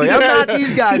Light story. I'm not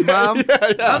these guys, Mom.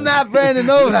 I'm not Brandon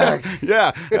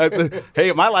Novack.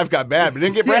 Hey, my life got bad, but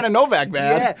didn't get Brandon Novack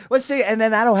bad. Yeah. Well, see, and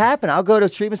then that'll happen. I'll go to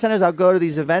treatment centers. I'll go to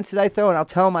these events that I throw, and I'll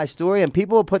tell my story, and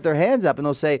people will put their hands up, and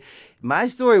they'll say, my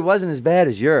story wasn't as bad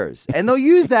as yours. And they'll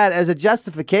use that as a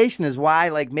justification as why,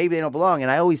 like, maybe they don't belong. And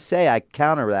I always say, I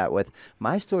counter that with,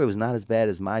 my story was not as bad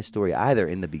as my story either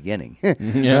in the beginning.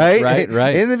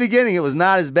 Right. In the beginning, it was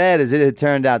not as bad as it had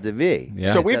turned out to be.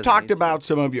 Yeah. So we've talked about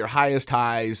some of your highest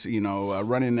highs,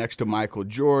 running next to Michael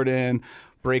Jordan,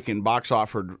 breaking box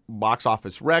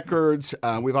office records.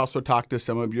 We've also talked to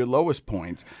some of your lowest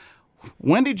points.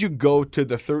 When did you go to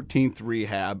the 13th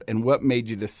rehab, and what made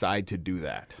you decide to do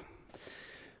that?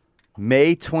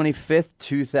 May 25th,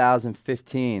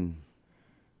 2015.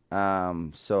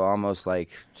 So almost like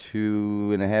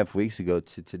 2.5 weeks ago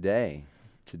to today.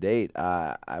 To date,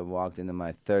 I walked into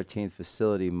my 13th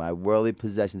facility. My worldly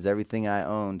possessions, everything I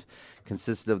owned,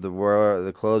 consisted of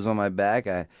the clothes on my back.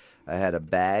 I had a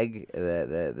bag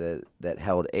that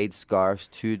held 8 scarves,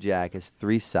 2 jackets,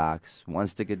 3 socks, 1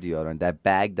 stick of deodorant. That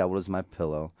bag doubled as my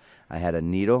pillow. I had a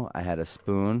needle, I had a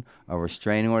spoon, a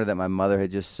restraining order that my mother had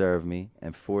just served me,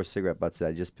 and 4 cigarette butts that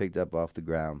I just picked up off the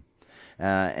ground.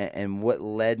 And what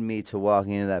led me to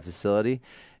walking into that facility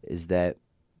is that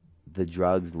the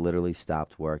drugs literally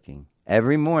stopped working.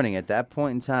 Every morning at that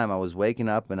point in time, I was waking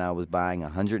up and I was buying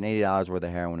 $180 worth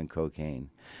of heroin and cocaine.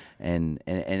 And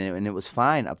it was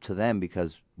fine up to then,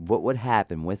 because what would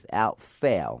happen without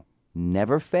fail,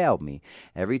 never failed me.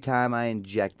 Every time I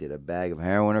injected a bag of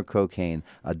heroin or cocaine,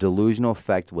 a delusional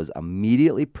effect was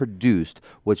immediately produced,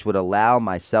 which would allow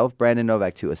myself, Brandon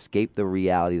Novack, to escape the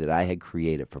reality that I had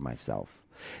created for myself.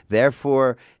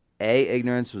 Therefore, A,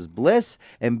 ignorance was bliss,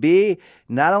 and B,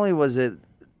 not only was it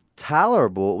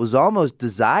tolerable, it was almost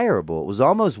desirable. It was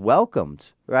almost welcomed,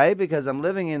 right? Because I'm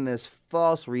living in this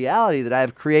false reality that I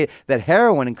have created, that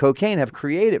heroin and cocaine have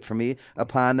created for me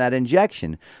upon that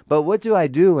injection. But what do I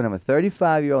do when I'm a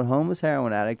 35-year-old homeless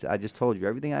heroin addict? I just told you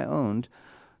everything I owned.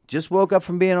 Just woke up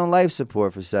from being on life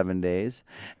support for 7 days,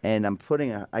 and I'm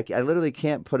I literally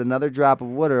can't put another drop of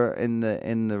water in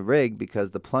the rig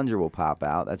because the plunger will pop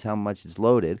out. That's how much it's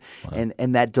loaded. Wow.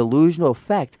 And that delusional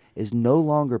effect is no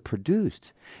longer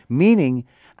produced, meaning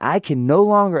I can no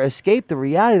longer escape the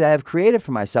reality that I've created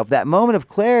for myself. That moment of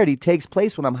clarity takes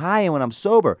place when I'm high and when I'm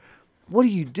sober. What do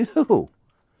you do?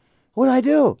 What do I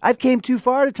do? I've came too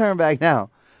far to turn back now.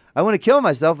 I want to kill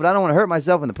myself, but I don't want to hurt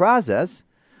myself in the process.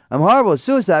 I'm horrible at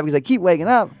suicide because I keep waking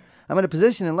up. I'm in a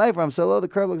position in life where I'm so low the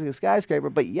curve looks like a skyscraper,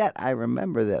 but yet I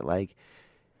remember that, like,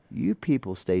 you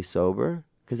people stay sober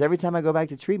because every time I go back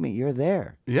to treatment, you're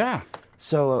there. Yeah.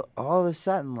 So all of a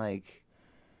sudden, like,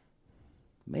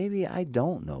 maybe I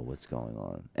don't know what's going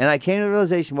on. And I came to the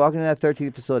realization walking in that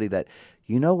 13th facility that,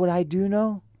 you know what I do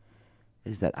know?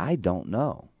 Is that I don't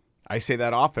know. I say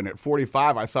that often. At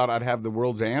 45, I thought I'd have the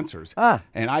world's answers.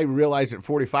 And I realized at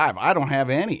 45, I don't have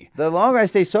any. The longer I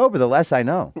stay sober, the less I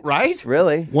know. Right?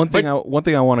 Really? One thing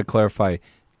I want to clarify.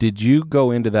 Did you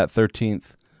go into that 13th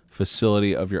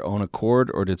facility of your own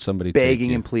accord, or did somebody take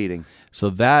begging you? and pleading? So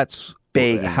that's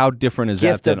begging. How different is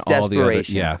Gift that than of all the other?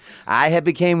 desperation. Yeah. I had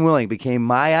became willing, became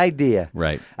my idea.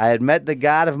 Right. I had met the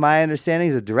God of my understanding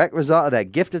as a direct result of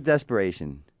that gift of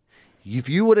desperation. If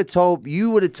you would have told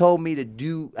me to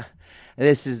do.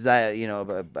 This is I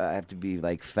have to be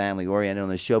like family oriented on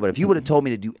this show, but if you would have told me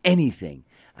to do anything,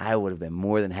 I would have been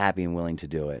more than happy and willing to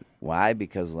do it. Why?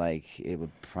 Because like it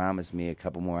would promise me a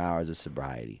couple more hours of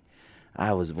sobriety.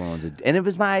 I was willing to, and it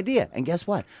was my idea. And guess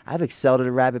what? I've excelled at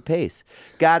a rapid pace.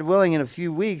 God willing, in a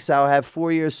few weeks, I'll have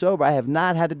 4 years sober. I have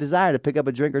not had the desire to pick up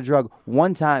a drink or drug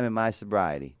one time in my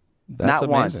sobriety. That's not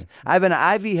amazing. once. I've been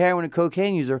an IV heroin and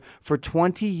cocaine user for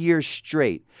 20 years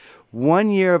straight. 1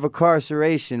 year of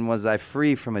incarceration was I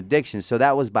free from addiction, so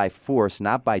that was by force,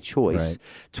 not by choice. Right.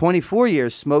 24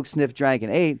 years, smoked, sniffed, drank,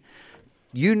 and ate.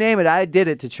 You name it, I did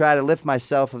it to try to lift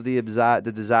myself of the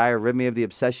desire, rid me of the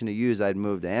obsession to use. I'd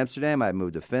moved to Amsterdam, I'd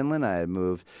moved to Finland, I had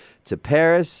moved to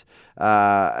Paris.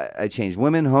 I changed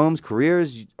women, homes,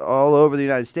 careers all over the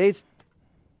United States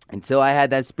until I had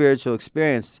that spiritual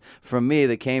experience from me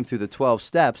that came through the 12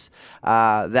 steps.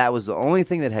 That was the only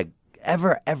thing that had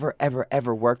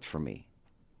ever worked for me.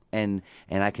 and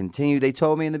I continue. They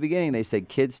told me in the beginning, they said,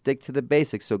 kids, stick to the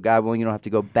basics, so God willing, you don't have to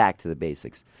go back to the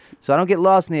basics. So I don't get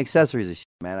lost in the accessories of shit,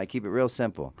 man. I keep it real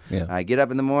simple. Yeah. I get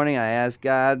up in the morning, I ask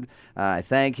God, I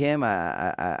thank Him,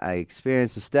 I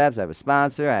experience the steps, I have a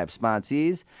sponsor, I have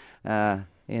sponsees,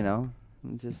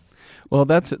 just... Well,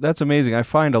 that's amazing. I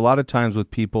find a lot of times with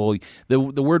people, the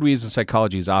word we use in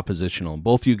psychology is oppositional.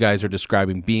 Both you guys are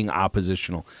describing being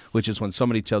oppositional, which is when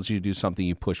somebody tells you to do something,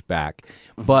 you push back.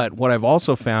 But what I've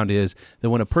also found is that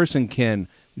when a person can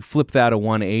flip that a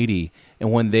 180,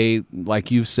 and when they, like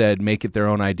you said, make it their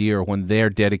own idea, or when they're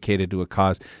dedicated to a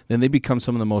cause, then they become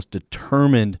some of the most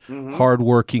determined,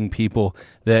 hardworking people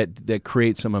that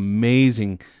create some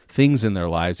amazing things in their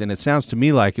lives. And it sounds to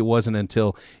me like it wasn't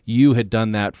until you had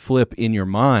done that flip in your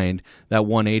mind, that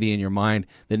 180 in your mind,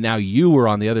 that now you were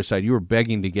on the other side. You were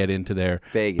begging to get into there,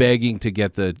 begging to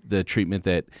get the treatment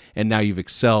and now you've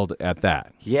excelled at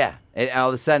that. Yeah. And all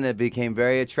of a sudden it became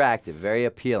very attractive, very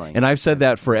appealing. And I've said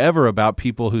that forever about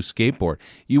people who skateboard.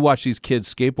 You watch these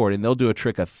kids skateboard and they'll do a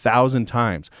trick 1,000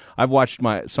 times. I've watched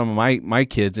some of my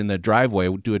kids in the driveway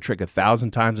do a trick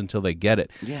 1,000 times until they get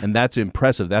it. Yeah. And that's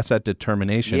impressive. That's that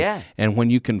determination. Yeah. And when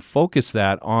you can focus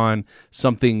that on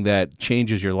something that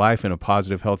changes your life in a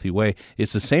positive, healthy way,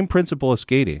 it's the same principle as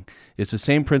skating. It's the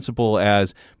same principle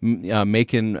as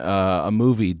making a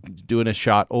movie, doing a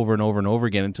shot over and over and over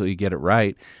again until you get it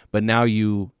right. But now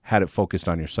you had it focused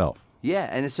on yourself. Yeah,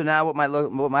 and so now what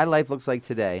my life looks like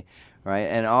today, right?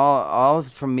 And all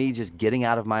from me just getting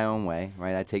out of my own way,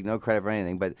 right? I take no credit for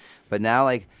anything, but now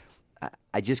like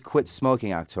I just quit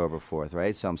smoking October 4th,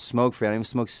 right? So I'm smoke free. I don't even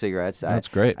smoke cigarettes. That's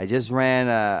great. I just ran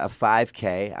a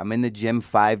 5K. I'm in the gym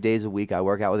 5 days a week. I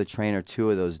work out with a trainer 2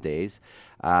 of those days.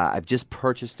 I've just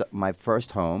purchased my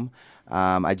first home.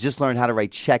 I just learned how to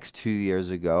write checks 2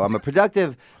 years ago. I'm a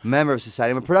productive member of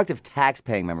society. I'm a productive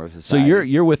tax-paying member of So society.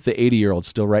 you're with the 80-year-old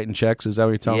still writing checks? Is that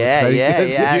what you're telling me? Yeah. Do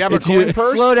you have a coin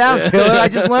purse? Slow down, killer. I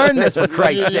just learned this, for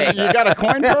Christ's sake. You got a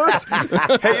coin purse?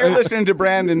 Hey, you're listening to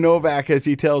Brandon Novack as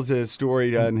he tells his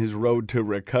story on his road to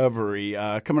recovery.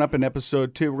 Coming up in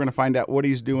episode 2, we're going to find out what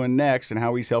he's doing next and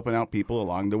how he's helping out people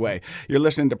along the way. You're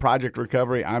listening to Project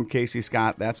Recovery. I'm Casey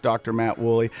Scott. That's Dr. Matt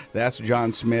Woolley. That's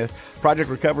John Smith. Project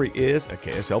Recovery is a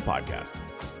KSL podcast.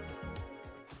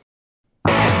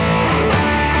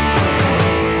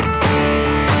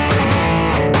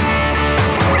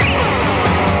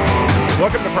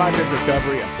 Welcome to Project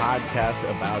Recovery, a podcast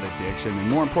about addiction, and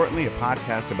more importantly, a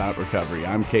podcast about recovery.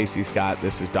 I'm Casey Scott.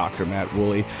 This is Dr. Matt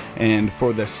Woolley, and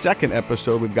for the second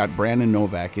episode, we've got Brandon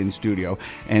Novack in studio,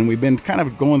 and we've been kind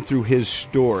of going through his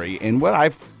story. And what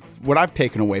I've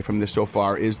taken away from this so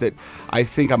far is that I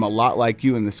think I'm a lot like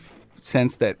you in this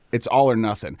sense that it's all or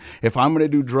nothing. If I'm going to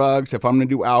do drugs, if I'm going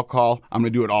to do alcohol, I'm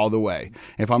going to do it all the way.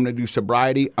 If I'm going to do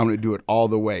sobriety, I'm going to do it all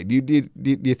the way. Do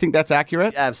you think that's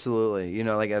accurate? Absolutely. You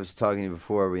know, like I was talking to you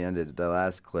before we ended the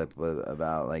last clip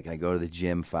about, like, I go to the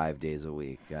gym 5 days a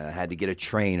week. I had to get a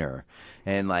trainer,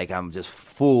 and, like, I'm just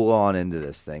full on into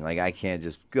this thing. Like, I can't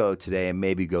just go today and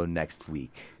maybe go next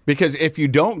week. Because if you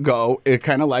don't go, it's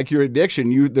kind of like your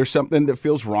addiction. There's something that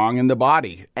feels wrong in the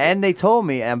body. And they told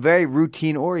me I'm very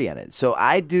routine oriented. So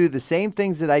I do the same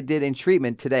things that I did in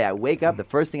treatment today. I wake up, the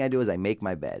first thing I do is I make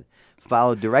my bed,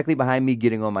 followed directly behind me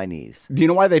getting on my knees. Do you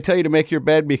know why they tell you to make your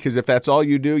bed? Because if that's all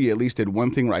you do, you at least did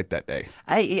one thing right that day.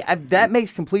 That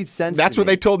makes complete sense. That's what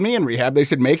they told me in rehab. They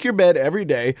said, make your bed every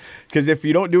day, because if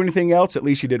you don't do anything else, at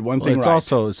least you did one thing it's right.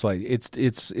 Also, it's like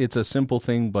it's a simple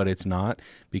thing, but it's not,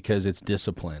 because it's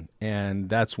discipline. And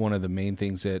that's one of the main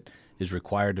things that is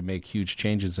required to make huge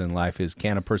changes in life is,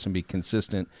 can a person be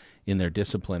consistent in their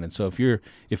discipline? And so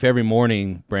if every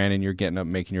morning, Brandon, you're getting up,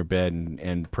 making your bed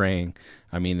and praying,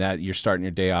 I mean, that you're starting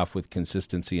your day off with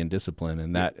consistency and discipline,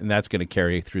 and that's going to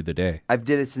carry through the day. I've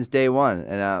did it since day one,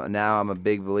 and now I'm a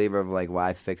big believer of, like,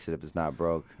 why fix it if it's not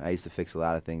broke? I used to fix a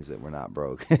lot of things that were not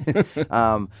broke.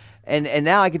 And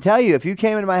now I can tell you, if you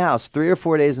came into my house 3 or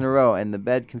 4 days in a row and the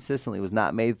bed consistently was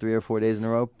not made 3 or 4 days in a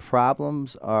row,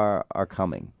 problems are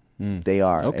coming. They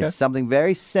are. Okay. It's something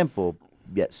very simple,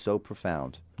 yet so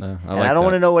profound. I don't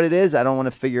want to know what it is. I don't want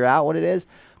to figure out what it is,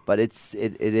 but it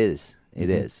is. It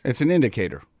is. It's an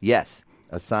indicator. Yes,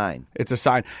 a sign. It's a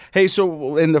sign. Hey,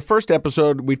 so in the first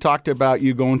episode, we talked about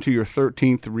you going to your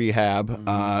 13th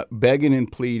rehab, begging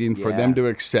and pleading for them to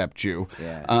accept you.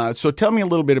 Yeah. So tell me a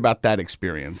little bit about that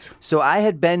experience. So I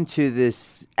had been to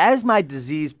this, as my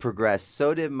disease progressed,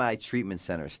 so did my treatment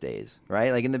center stays,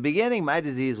 right? Like in the beginning, my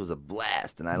disease was a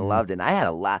blast, and I loved it. And I had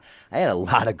a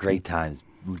lot of great times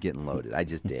getting loaded. I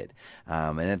just did.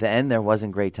 And at the end, there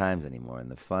wasn't great times anymore,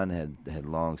 and the fun had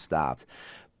long stopped.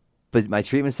 But my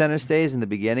treatment center stays, in the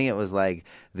beginning, it was like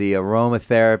the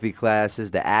aromatherapy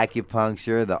classes, the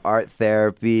acupuncture, the art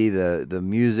therapy, the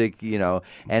music,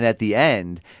 and at the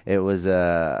end, it was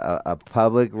a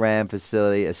public ran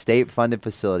facility, a state-funded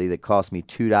facility that cost me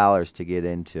 $2 to get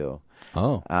into.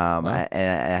 Oh. Wow. I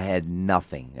had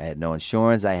nothing. I had no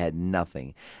insurance. I had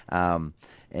nothing.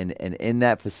 And in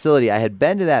that facility, I had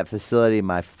been to that facility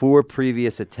my 4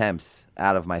 previous attempts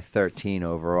out of my 13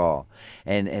 overall.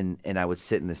 And I would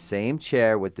sit in the same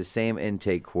chair with the same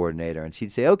intake coordinator, and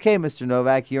she'd say, "Okay, Mr.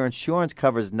 Novak, your insurance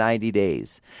covers 90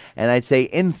 days. And I'd say,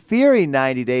 in theory,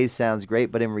 90 days sounds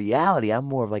great, but in reality, I'm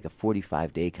more of like a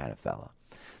 45-day kind of fellow.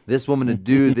 This woman to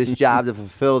do this job, to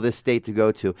fulfill this state to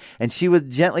go to." And she would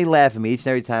gently laugh at me each and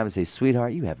every time and say,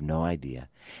 "Sweetheart, you have no idea.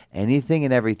 Anything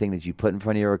and everything that you put in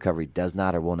front of your recovery does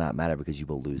not or will not matter because you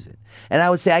will lose it." And I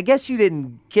would say, "I guess you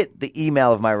didn't get the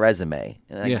email of my resume."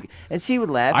 And she would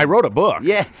laugh. I wrote a book.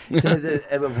 Yeah,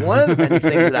 of one of the many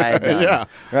things that I had done. Yeah.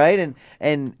 Right,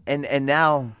 and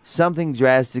now something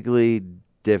drastically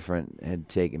different had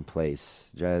taken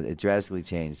place. It drastically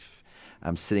changed.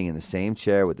 I'm sitting in the same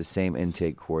chair with the same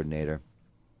intake coordinator.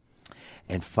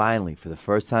 And finally, for the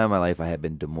first time in my life, I had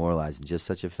been demoralized in just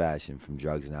such a fashion from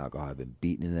drugs and alcohol. I've been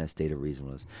beaten in that state of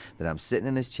reasonableness that I'm sitting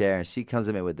in this chair, and she comes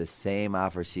at me with the same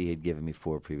offer she had given me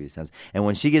 4 previous times. And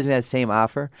when she gives me that same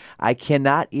offer, I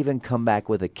cannot even come back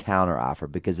with a counter offer,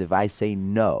 because if I say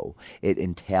no, it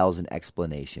entails an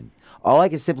explanation. All I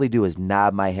can simply do is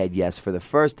nod my head yes for the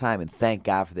first time, and thank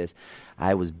God for this.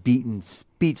 I was beaten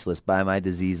speechless by my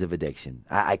disease of addiction.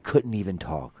 I couldn't even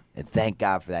talk. And thank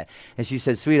God for that. And she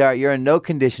said, "Sweetheart, you're in no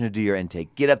condition to do your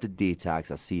intake. Get up to detox.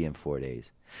 I'll see you in 4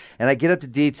 days." And I get up to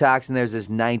detox, and there's this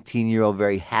 19-year-old,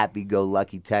 very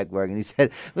happy-go-lucky tech worker. And he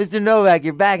said, "Mr. Novak,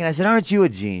 you're back." And I said, "Aren't you a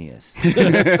genius? You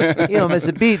don't miss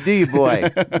a beat, do you,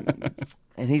 boy?"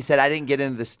 And he said, "I didn't get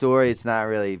into the story. It's not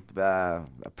really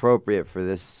appropriate for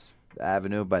this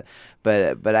avenue, but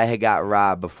I had got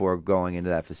robbed before going into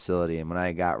that facility, and when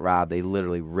I got robbed, they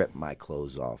literally ripped my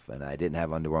clothes off, and I didn't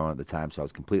have underwear on at the time, so I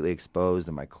was completely exposed,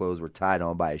 and my clothes were tied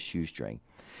on by a shoestring.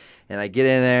 And I get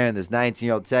in there, and this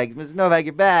 19-year-old tech, "Mr. Novak,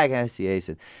 you're back." And I see, he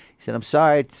said, "I'm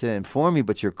sorry to inform you,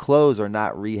 but your clothes are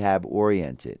not rehab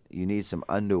oriented. You need some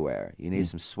underwear, you need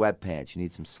some sweatpants, you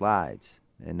need some slides."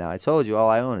 And now I told you all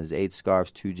I own is 8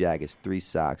 scarves, 2 jackets, 3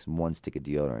 socks, and 1 stick of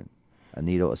deodorant, a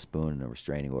needle, a spoon, and a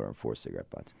restraining order, and 4 cigarette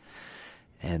butts.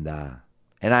 And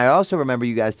I also remember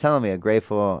you guys telling me a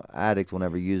grateful addict will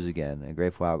never use again, a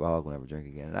grateful alcoholic will never drink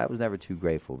again. And I was never too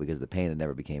grateful because the pain had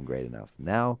never became great enough.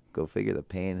 Now, go figure, the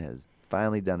pain has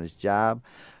finally done its job.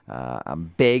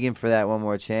 I'm begging for that one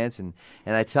more chance. And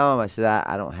I tell him, I said,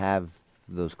 I don't have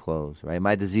those clothes, right?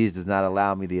 My disease does not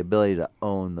allow me the ability to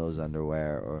own those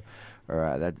underwear, or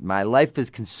that my life is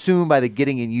consumed by the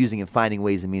getting and using and finding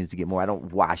ways and means to get more. I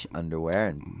don't wash underwear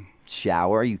and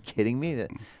shower. Are you kidding me?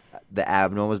 The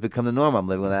abnormal has become the norm. I'm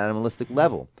living on an animalistic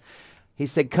level. He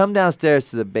said, "Come downstairs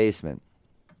to the basement.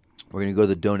 We're going to go to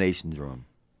the donations room.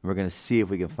 We're going to see if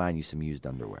we can find you some used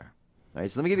underwear." All right,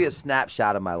 so let me give you a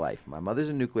snapshot of my life. My mother's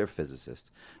a nuclear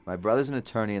physicist. My brother's an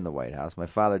attorney in the White House. My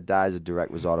father died as a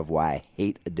direct result of why I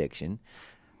hate addiction.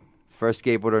 First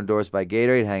skateboarder endorsed by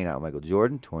Gatorade, hanging out with Michael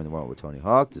Jordan, touring the world with Tony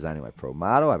Hawk, designing my pro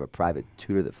model. I have a private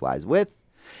tutor that flies with.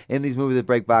 In these movies that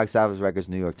break box office records,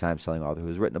 New York Times selling author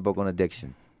who's written a book on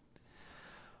addiction.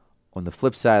 On the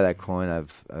flip side of that coin,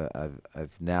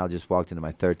 I've now just walked into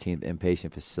my 13th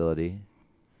inpatient facility.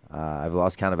 I've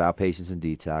lost count of outpatients and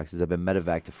detoxes. I've been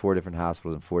medevaced to 4 different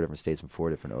hospitals in 4 different states from 4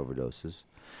 different overdoses.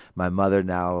 My mother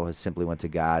now has simply went to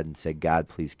God and said, "God,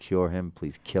 please cure him,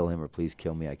 please kill him, or please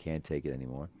kill me. I can't take it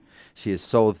anymore." She has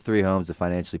sold 3 homes to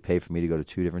financially pay for me to go to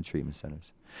 2 different treatment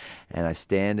centers. And I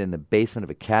stand in the basement of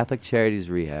a Catholic Charities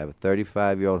rehab, a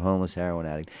 35-year-old homeless heroin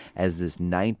addict, as this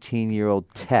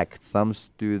 19-year-old tech thumbs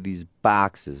through these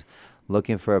boxes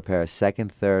looking for a pair of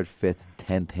 2nd, 3rd, 5th,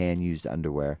 10th hand used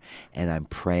underwear, and I'm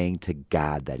praying to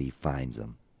God that he finds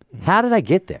them. How did I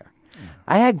get there?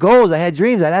 I had goals, I had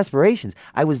dreams, I had aspirations.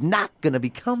 I was not going to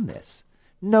become this.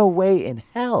 No way in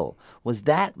hell was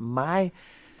that no.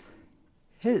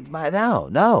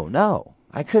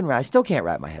 I couldn't. I still can't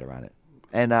wrap my head around it.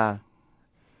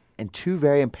 And 2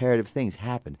 very imperative things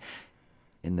happened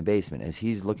in the basement as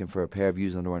he's looking for a pair of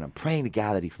used underwear, and I'm praying to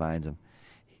God that he finds them.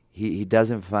 He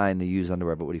doesn't find the used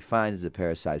underwear, but what he finds is a pair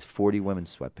of size 40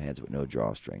 women's sweatpants with no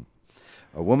drawstring,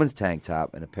 a woman's tank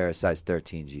top, and a pair of size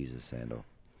 13 Jesus sandal.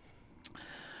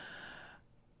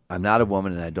 I'm not a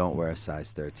woman, and I don't wear a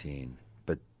size 13,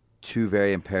 but 2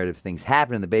 very imperative things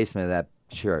happened in the basement of that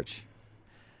church.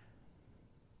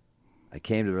 I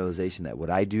came to the realization that what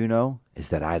I do know is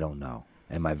that I don't know.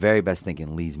 And my very best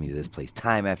thinking leads me to this place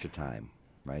time after time.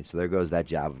 right? So there goes that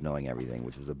job of knowing everything,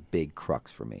 which was a big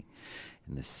crux for me.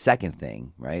 And the second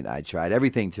thing, right, I tried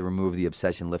everything to remove the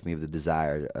obsession, lift me of the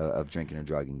desire of drinking or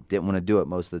drugging. Didn't want to do it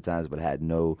most of the times, but had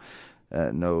no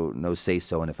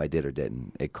say-so, and if I did or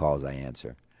didn't, it calls, I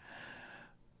answer.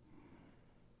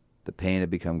 The pain had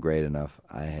become great enough.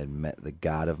 I had met the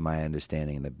God of my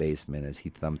understanding in the basement as he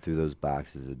thumbed through those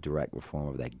boxes, a direct reform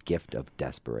of that gift of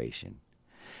desperation.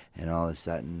 And all of a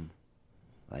sudden,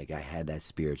 like, I had that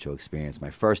spiritual experience, my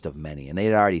first of many, and they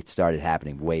had already started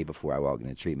happening way before I walked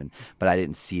into treatment, but I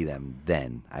didn't see them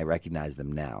then. I recognize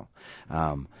them now.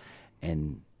 And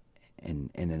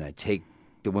then I take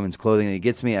the women's clothing and it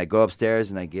gets me. I go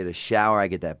upstairs and I get a shower. I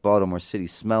get that Baltimore City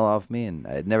smell off me, and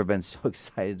I had never been so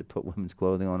excited to put women's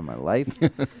clothing on in my life.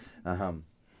 And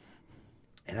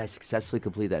I successfully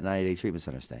completed that 90-day treatment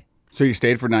center stay. So you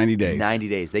stayed for 90 days. 90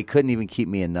 days. They couldn't even keep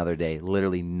me another day,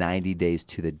 literally 90 days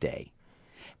to the day.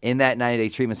 In that 90-day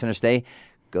treatment center stay,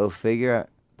 go figure,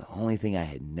 the only thing I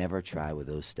had never tried were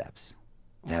those steps.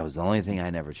 That was the only thing I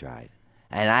never tried.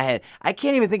 And I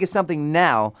can't even think of something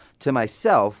now to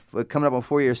myself, coming up on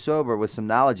 4 years sober with some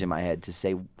knowledge in my head, to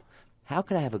say, how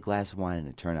could I have a glass of wine and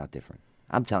it turn out different?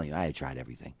 I'm telling you, I had tried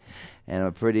everything. And I'm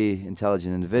a pretty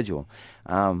intelligent individual.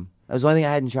 That was the only thing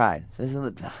I hadn't tried.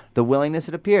 The willingness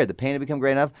had appeared. The pain had become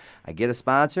great enough. I get a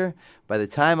sponsor. By the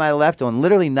time I left on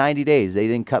literally 90 days, they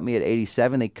didn't cut me at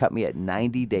 87. They cut me at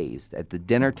 90 days. At the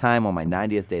dinner time on my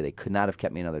 90th day, they could not have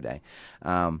kept me another day.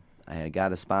 I had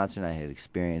got a sponsor, and I had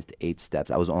experienced 8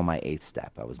 steps. I was on my 8th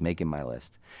step. I was making my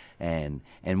list. And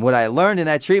what I learned in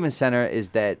that treatment center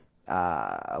is that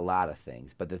a lot of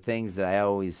things, but the things that I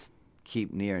always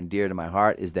keep near and dear to my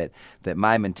heart is that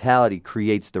my mentality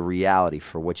creates the reality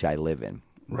for which I live in.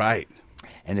 Right.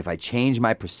 And if I change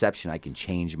my perception, I can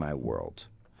change my world.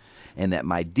 And that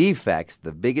my defects,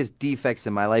 the biggest defects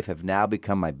in my life, have now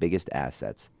become my biggest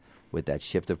assets with that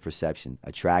shift of perception,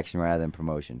 attraction rather than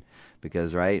promotion.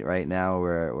 Because right now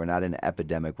we're not in an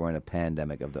epidemic, we're in a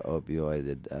pandemic of the opioid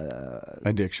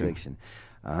addiction.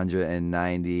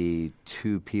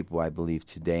 192 people, I believe,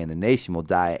 today in the nation will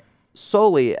die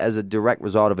solely as a direct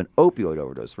result of an opioid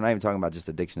overdose. We're not even talking about just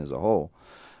addiction as a whole.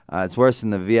 It's worse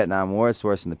than the Vietnam War. It's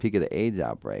worse than the peak of the AIDS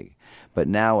outbreak. But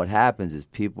now what happens is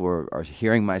people are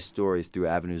hearing my stories through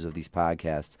avenues of these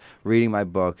podcasts, reading my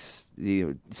books,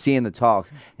 seeing the talks,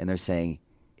 and they're saying,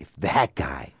 if that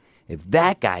guy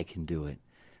can do it,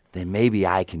 then maybe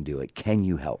I can do it. Can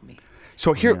you help me?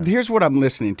 So here's what I'm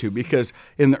listening to, because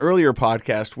in the earlier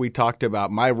podcast, we talked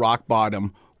about my rock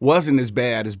bottom wasn't as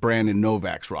bad as Brandon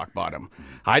Novack's rock bottom.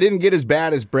 I didn't get as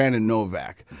bad as Brandon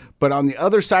Novack. But on the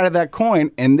other side of that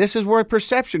coin, and this is where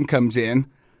perception comes in,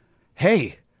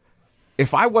 hey,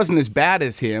 if I wasn't as bad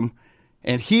as him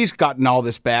and he's gotten all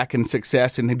this back and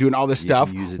success and doing all this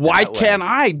stuff, why can't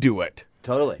I do it?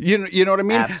 Totally. You know what I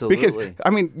mean? Absolutely. Because, I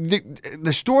mean,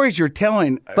 the stories you're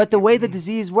telling. But the way the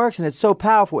disease works, and it's so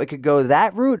powerful, it could go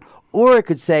that route, or it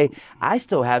could say, I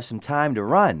still have some time to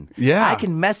run. Yeah. I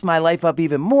can mess my life up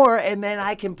even more, and then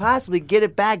I can possibly get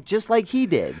it back just like he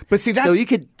did. But see, that's. So you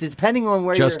could, depending on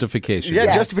where justification. Yeah,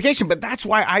 Yes. justification. But that's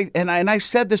why I've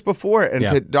said this before, and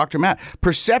to Dr. Matt,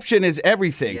 perception is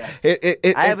everything. Yes.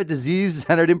 I have a disease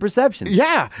centered in perception.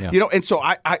 Yeah. And so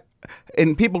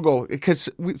and people go, because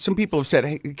some people have said,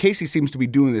 hey, Casey seems to be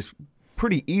doing this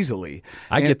pretty easily.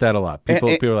 I get that a lot. People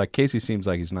are like, Casey seems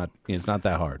like it's not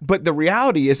that hard. But the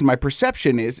reality is, my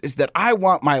perception is that I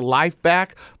want my life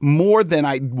back more than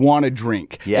I want to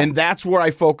drink. Yeah. And that's where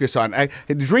I focus on.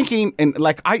 Drinking, and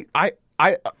like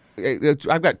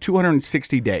I've got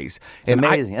 260 days. It's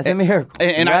amazing. That's a miracle.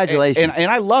 Congratulations. And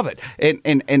I love it.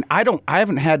 And I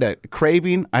haven't had a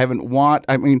craving. I haven't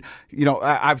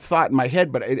I've thought in my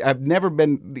head, but I've never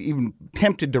been even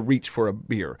tempted to reach for a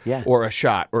beer or a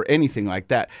shot or anything like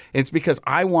that. And it's because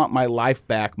I want my life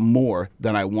back more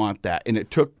than I want that. And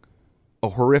it took a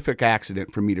horrific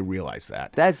accident for me to realize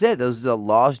that. That's it. Those are the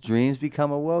lost dreams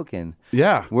become awoken.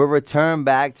 Yeah. We're returned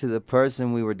back to the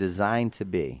person we were designed to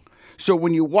be. So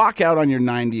when you walk out on your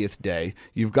 90th day,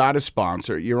 you've got a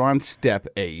sponsor, you're on step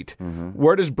 8. Mm-hmm.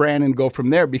 Where does Brandon go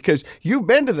from there? Because you've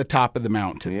been to the top of the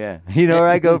mountain. Yeah. You know where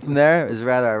I go from there? It's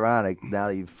rather ironic now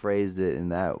that you've phrased it in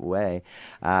that way.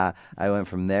 I went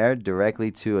from there directly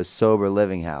to a sober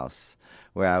living house,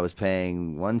 where I was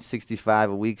paying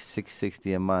 $165 a week,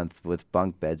 $660 a month with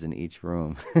bunk beds in each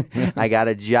room. I got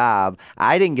a job.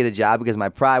 I didn't get a job because my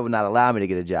pride would not allow me to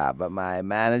get a job. But my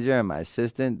manager and my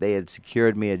assistant, they had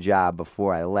secured me a job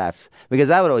before I left. Because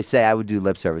I would always say I would do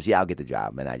lip service. Yeah, I'll get the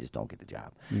job. And I just don't get the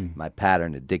job. My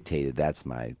pattern had dictated that's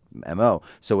my MO.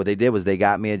 So what they did was they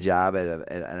got me a job and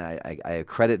I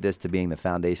accredit this to being the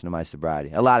foundation of my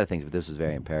sobriety. A lot of things, but this was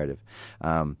very imperative.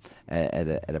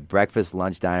 At a breakfast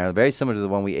lunch diner, very similar to the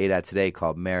one we ate at today,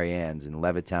 called Mary Ann's in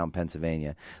Levittown,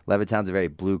 Pennsylvania. Levittown's a very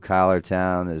blue collar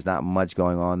town. There's not much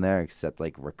going on there except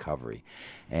like recovery,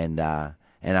 and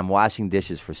I'm washing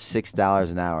dishes for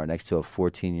 $6 an hour next to a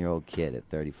 14-year-old kid at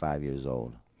 35 years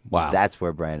old. Wow. That's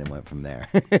where Brandon went from there.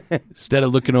 Instead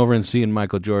of looking over and seeing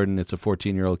Michael Jordan, it's a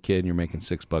 14-year-old kid and you're making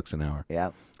 $6 an hour.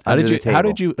 Yeah. How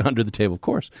did you under the table? Of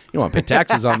course, you don't want to pay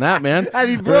taxes on that, man. I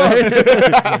mean, bro,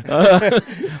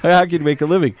 how can you make a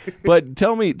living? But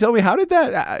tell me, how did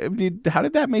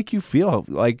that make you feel?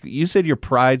 Like you said, your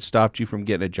pride stopped you from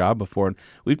getting a job before, and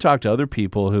we've talked to other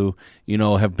people who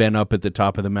have been up at the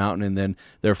top of the mountain, and then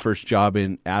their first job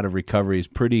out of recovery is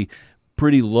pretty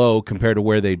low compared to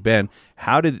where they'd been.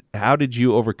 How did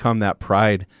you overcome that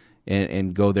pride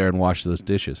and go there and wash those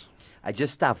dishes? I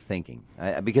just stopped thinking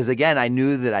because, again, I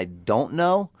knew that I don't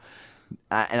know,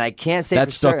 and I can't say that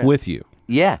for stuck certain. with you.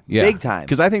 Yeah, big time.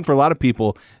 Because I think for a lot of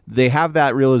people, they have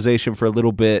that realization for a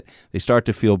little bit. They start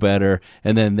to feel better,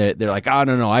 and then they're like, oh,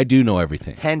 no, I do know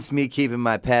everything. Hence me keeping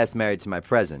my past married to my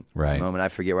present. Right. The moment I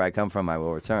forget where I come from, I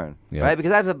will return. Yep. Right?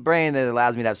 Because I have a brain that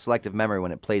allows me to have selective memory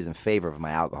when it plays in favor of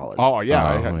my alcoholism. Oh,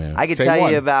 yeah. Yeah. I can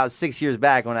tell you about 6 years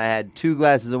back when I had 2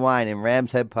 glasses of wine in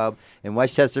Ram's Head Pub in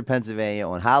Westchester, Pennsylvania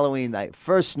on Halloween night,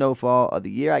 first snowfall of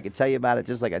the year. I can tell you about it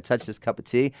just like I touched this cup of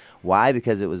tea. Why?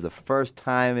 Because it was the first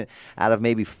time out of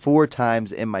maybe 4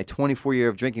 times in my 24-year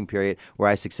of drinking period where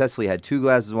I successfully had 2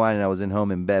 glasses of wine and I was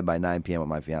home in bed by 9 p.m. with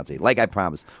my fiance, like I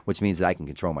promised, which means that I can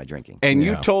control my drinking. And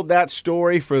you told that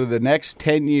story for the next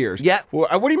 10 years. Yeah. Well,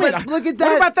 what do you mean? But look at that.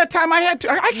 What about that time I had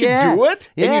to? I could do it.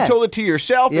 Yeah. And you told it to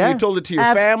yourself, and you told it to your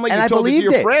family, and you I told it to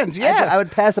believed your friends. Yes. I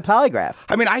would pass a polygraph.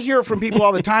 I mean, I hear it from people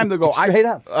all the time. They go, Straight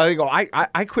up. They go,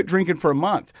 I quit drinking for a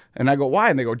month. And I go, why?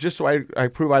 And they go, just so I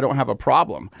prove I don't have a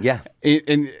problem. Yeah.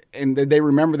 And they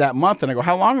remember that month. And I go,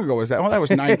 how long ago was that? Well, that was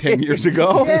 9-10 years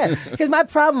ago. Yeah, because my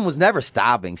problem was never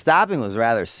stopping. Stopping was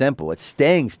rather simple. It's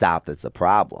staying stopped that's the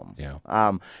problem. Yeah.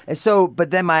 And so,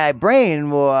 but then my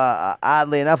brain will,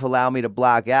 oddly enough, allow me to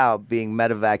block out being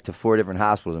medevac to 4 different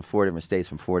hospitals in 4 different states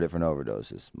from 4 different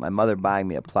overdoses. My mother buying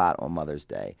me a plot on Mother's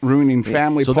Day. Ruining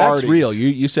family so parties. that's real.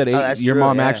 You said your true,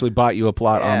 mom yeah. actually bought you a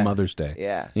plot on Mother's Day.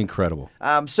 Yeah. Incredible.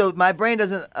 So my brain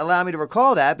doesn't allow me to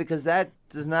recall that because that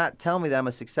does not tell me that I'm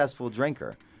a successful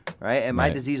drinker, right? And my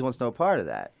Right. disease wants no part of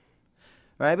that,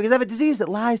 right? Because I have a disease that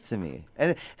lies to me.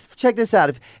 And check this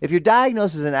out. If you're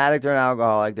diagnosed as an addict or an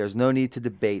alcoholic, there's no need to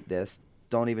debate this.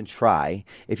 Don't even try.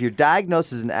 If you're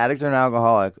diagnosed as an addict or an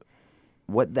alcoholic,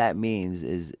 what that means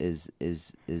is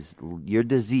your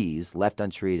disease left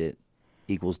untreated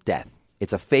equals death.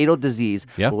 It's a fatal disease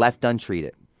left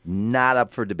untreated. Not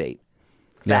up for debate.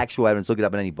 Factual evidence. Look it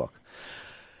up in any book.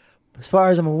 As far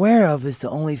as I'm aware of, it's the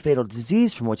only fatal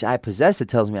disease from which I possess that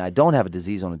tells me I don't have a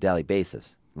disease on a daily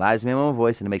basis. Lies to me in my own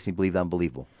voice, and it makes me believe the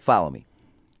unbelievable. Follow me.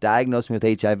 Diagnose me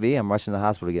with HIV, I'm rushing to the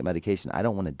hospital to get medication. I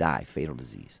don't want to die. Fatal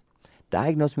disease.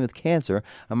 Diagnose me with cancer,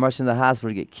 I'm rushing to the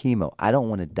hospital to get chemo. I don't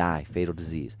want to die. Fatal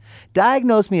disease.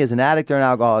 Diagnose me as an addict or an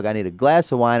alcoholic. I need a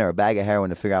glass of wine or a bag of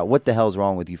heroin to figure out what the hell's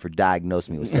wrong with you for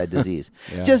diagnosing me with said disease.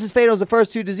 Just as fatal as the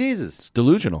first 2 diseases. It's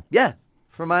delusional. Yeah.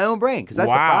 For my own brain, because that's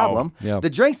the Wow. problem. Yep. The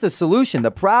drink's the solution.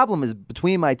 The problem is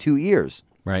between my 2 ears.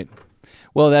 Right.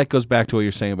 Well, that goes back to what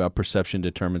you're saying about perception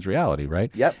determines reality, right?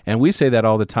 Yep. And we say that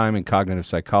all the time in cognitive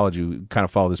psychology. We kind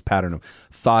of follow this pattern of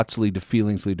thoughts lead to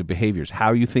feelings, lead to behaviors.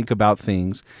 How you think about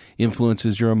things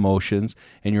influences your emotions,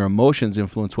 and your emotions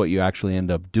influence what you actually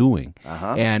end up doing.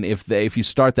 And if you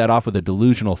start that off with a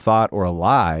delusional thought or a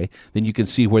lie, then you can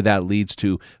see where that leads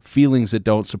to feelings that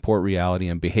don't support reality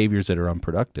and behaviors that are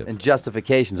unproductive. And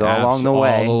justifications all along the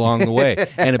way. All along the way.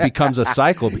 And it becomes a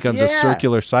cycle. It becomes a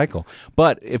circular cycle.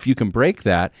 But if you can break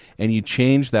that and you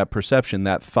change that perception,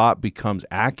 that thought becomes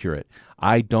accurate.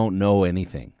 I don't know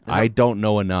anything. I don't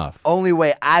know enough. Only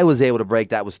way I was able to break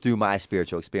that was through my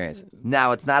spiritual experience.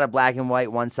 Now, it's not a black and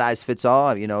white, one size fits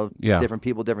all, different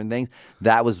people, different things.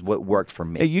 That was what worked for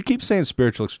me. Hey, you keep saying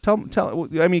spiritual.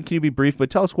 I mean, can you be brief, but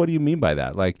tell us, what do you mean by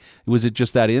that? Like, was it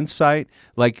just that insight?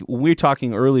 Like, when we were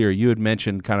talking earlier, you had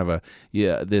mentioned kind of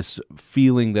this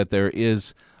feeling that there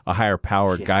is a higher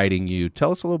power guiding you. Tell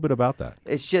us a little bit about that.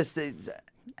 It's just that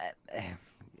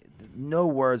no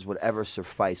words would ever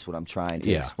suffice what I'm trying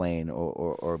to explain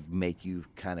or make you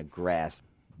kind of grasp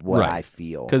what I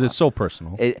feel. Because it's so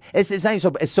personal. It's not even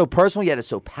so. It's so personal, yet it's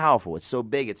so powerful. It's so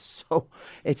big. It's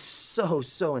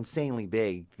so insanely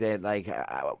big that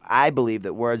I believe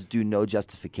that words do no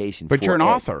justification. But for you're an it.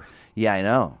 author. Yeah, I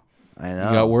know. I know.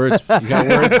 You got words. You got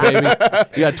words, baby.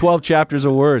 You got 12 chapters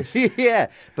of words.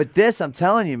 Yeah, but this, I'm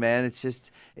telling you, man, it's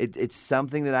just it's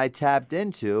something that I tapped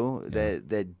into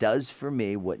that does for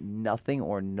me what nothing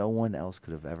or no one else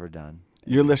could have ever done.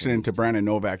 You're listening to Brandon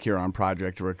Novack here on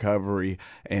Project Recovery,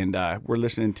 and we're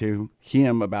listening to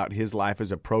him about his life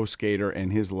as a pro skater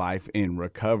and his life in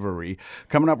recovery.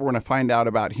 Coming up, we're going to find out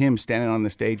about him standing on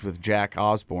the stage with Jack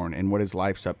Osbourne and what his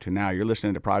life's up to now. You're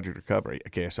listening to Project Recovery,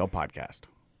 a KSL podcast.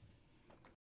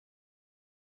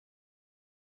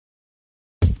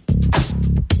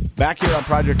 Back here on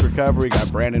Project Recovery,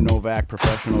 got Brandon Novack,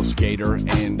 professional skater,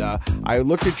 and I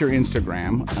looked at your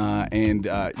Instagram, and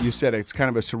you said it's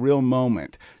kind of a surreal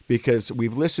moment because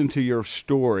we've listened to your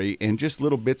story and just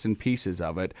little bits and pieces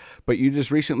of it, but you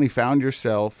just recently found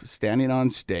yourself standing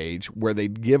on stage where they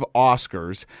give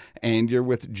Oscars, and you're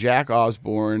with Jack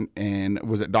Osbourne, and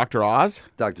was it Dr. Oz?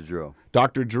 Dr. Drew.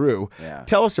 Dr. Drew. Yeah.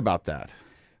 Tell us about that.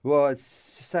 Well,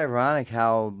 it's just ironic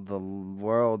how the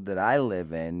world that I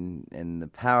live in and the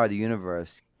power of the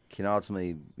universe can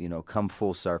ultimately, come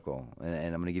full circle.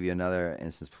 And I'm going to give you another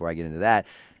instance before I get into that.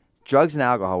 Drugs and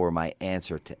alcohol were my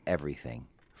answer to everything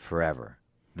forever.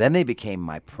 Then they became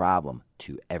my problem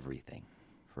to everything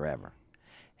forever.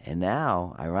 And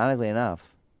now, ironically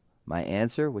enough, my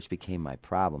answer, which became my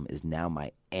problem, is now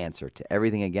my answer to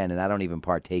everything again, and I don't even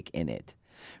partake in it.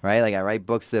 Right? Like I write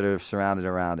books that are surrounded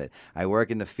around it. I work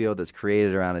in the field that's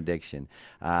created around addiction.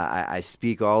 I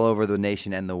speak all over the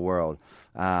nation and the world,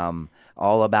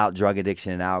 all about drug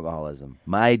addiction and alcoholism.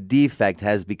 My defect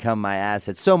has become my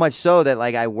asset, so much so that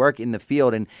I work in the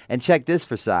field. And check this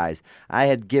for size. I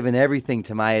had given everything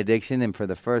to my addiction, and for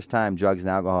the first time, drugs and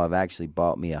alcohol have actually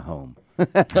bought me a home.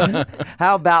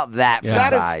 How about that for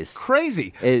size? That is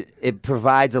crazy. It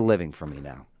provides a living for me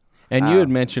now. And you had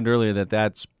mentioned earlier that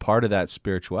that's part of that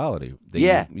spirituality.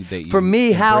 For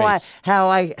me, embrace.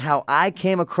 how I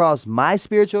came across my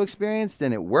spiritual experience,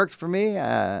 and it worked for me.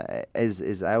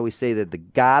 Is I always say that the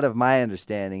God of my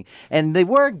understanding, and the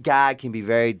word God can be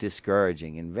very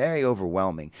discouraging and very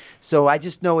overwhelming. So I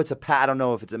just know it's I don't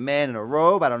know if it's a man in a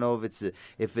robe. I don't know if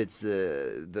it's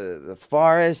the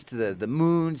forest, the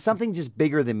moon, something just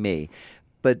bigger than me.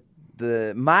 But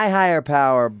my higher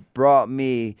power brought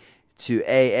me to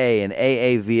AA, and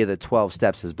AA via the 12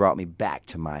 steps has brought me back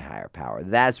to my higher power.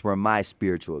 That's where my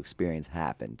spiritual experience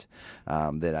happened,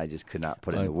 that I just could not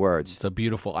put into words. It's a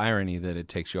beautiful irony that it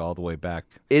takes you all the way back.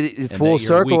 It full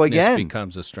circle again.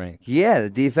 Becomes a strength. Yeah,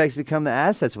 the defects become the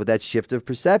assets with that shift of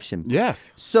perception. Yes.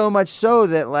 So much so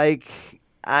that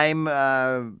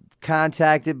I'm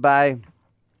contacted by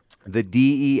the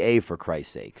DEA, for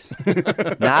Christ's sakes.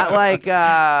 Not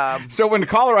So when the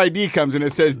caller ID comes and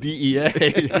it says DEA.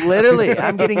 Literally,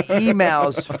 I'm getting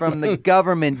emails from the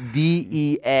government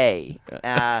DEA.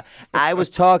 I was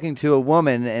talking to a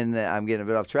woman, and I'm getting a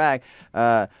bit off track,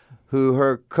 who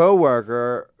her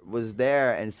coworker was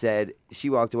there and said,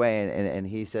 she walked away, and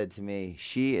he said to me,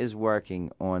 she is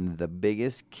working on the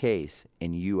biggest case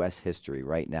in U.S. history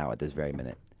right now at this very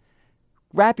minute.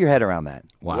 Wrap your head around that.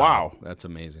 Wow. That's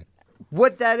amazing.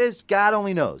 What that is, God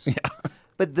only knows. Yeah.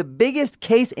 But the biggest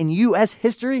case in U.S.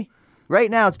 history,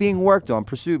 right now it's being worked on,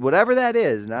 pursued, whatever that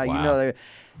is. Now,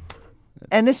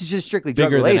 and this is just strictly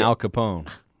drug related. Bigger than Al Capone.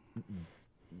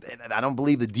 And I don't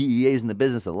believe the DEA is in the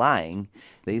business of lying.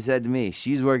 They said to me,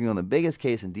 she's working on the biggest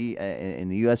case in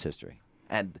the U.S. history.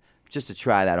 And just to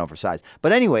try that on for size.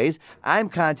 But anyways, I'm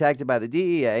contacted by the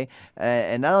DEA,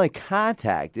 and not only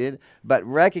contacted, but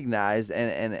recognized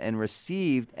and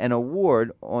received an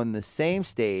award on the same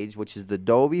stage, which is the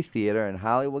Dolby Theater in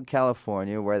Hollywood,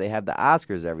 California, where they have the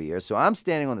Oscars every year. So I'm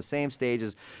standing on the same stage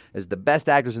as the best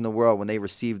actors in the world when they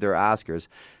receive their Oscars.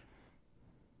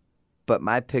 But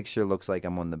my picture looks like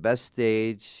I'm on the best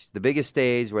stage, the biggest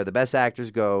stage where the best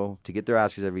actors go to get their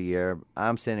Oscars every year.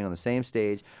 I'm standing on the same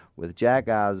stage with Jack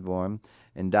Osbourne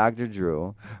and Dr.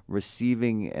 Drew,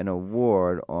 receiving an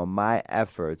award on my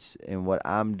efforts in what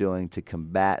I'm doing to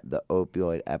combat the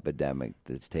opioid epidemic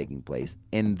that's taking place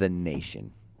in the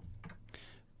nation.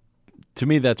 To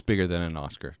me, that's bigger than an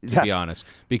Oscar, to be honest,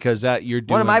 because that you're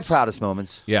doing one of my proudest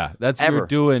moments. Yeah, that's ever. You're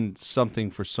doing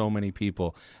something for so many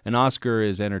people. An Oscar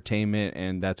is entertainment,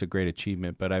 and that's a great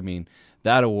achievement. But I mean,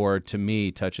 that award to me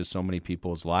touches so many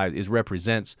people's lives. It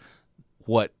represents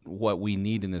what we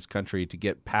need in this country to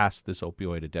get past this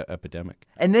opioid epidemic.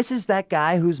 And this is that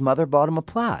guy whose mother bought him a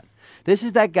plot. This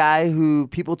is that guy who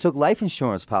people took life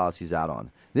insurance policies out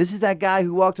on. This is that guy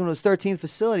who walked into his 13th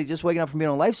facility just waking up from being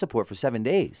on life support for 7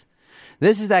 days.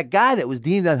 This is that guy that was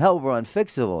deemed unhelpable or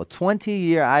unfixable, a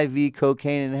 20-year IV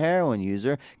cocaine and heroin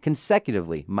user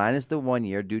consecutively, minus the 1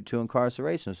 year due to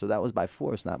incarceration. So that was by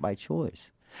force, not by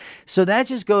choice. So that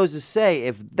just goes to say,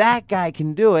 if that guy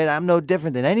can do it, I'm no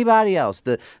different than anybody else.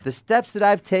 The steps that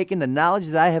I've taken, the knowledge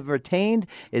that I have retained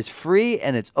is free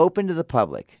and it's open to the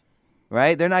public,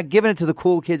 right? They're not giving it to the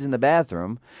cool kids in the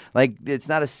bathroom. Like, it's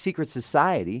not a secret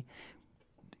society.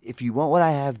 If you want what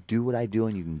I have, do what I do,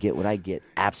 and you can get what I get.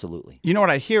 Absolutely. You know what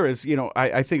I hear is,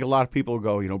 I think a lot of people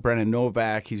go, Brandon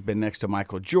Novack, he's been next to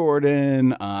Michael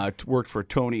Jordan, worked for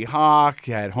Tony Hawk,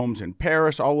 had homes in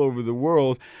Paris, all over the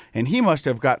world, and he must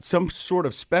have got some sort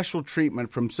of special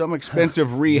treatment from some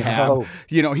expensive rehab.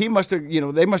 No. He must have,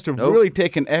 they must have really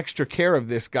taken extra care of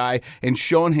this guy and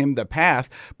shown him the path.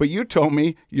 But you told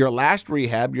me your last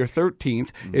rehab, your 13th,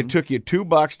 it took you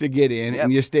 $2 to get in,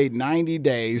 and you stayed 90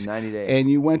 days. 90 days. And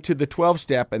you went to the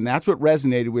 12-step, and that's what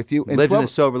resonated with you. And lived in a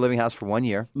sober living house for 1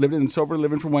 year. Lived in sober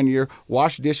living for 1 year.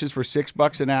 Washed dishes for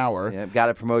 $6 an hour. Yeah, got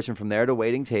a promotion from there to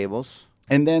waiting tables.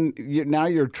 And then now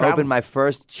you're traveling. Opened my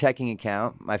first checking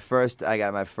account. I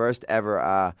got my first ever.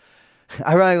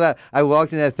 I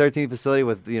walked in that 13th facility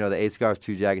with the 8 scarves,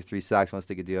 2 jackets, 3 socks, 1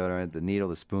 stick of deodorant, the needle,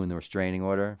 the spoon, the restraining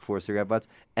order, 4 cigarette butts,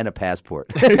 and a passport.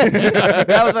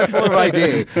 That was my form of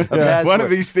ID. One of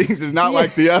these things is not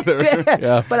like the other.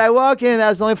 Yeah. But I walk in, and that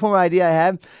was the only form of ID I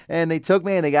had, and they took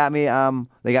me and they got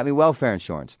me welfare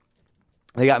insurance.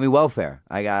 They got me welfare.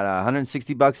 I got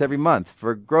 $160 every month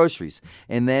for groceries,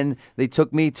 and then they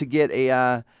took me to get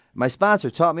a. My sponsor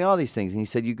taught me all these things, and he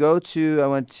said, I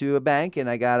went to a bank, and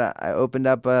I opened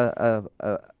up a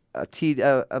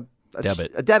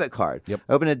debit card. Yep.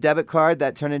 I opened a debit card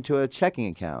that turned into a checking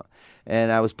account,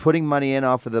 and I was putting money in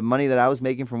off of the money that I was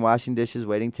making from washing dishes,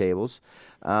 waiting tables,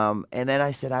 and then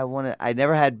I said, I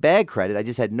never had bad credit. I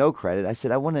just had no credit. I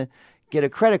said, I want to get a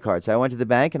credit card. So I went to the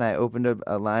bank, and I opened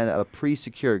a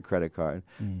pre-secured credit card.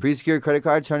 Pre-secured credit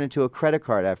card turned into a credit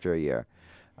card after a year.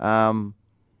 On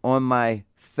my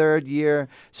 3rd year.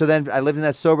 So then I lived in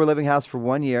that sober living house for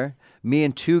 1 year. Me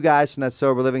and 2 guys from that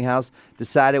sober living house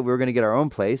decided we were going to get our own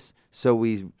place. So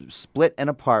we split an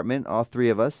apartment, all 3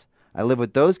 of us. I lived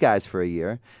with those guys for a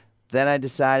year. Then I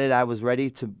decided I was ready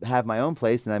to have my own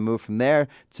place, and I moved from there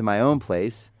to my own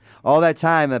place. All that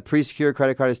time, a pre-secured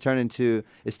credit card has turned into,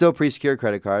 it's still a pre-secured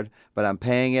credit card, but I'm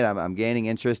paying it, I'm gaining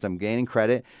interest, I'm gaining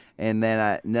credit, and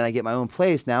then I get my own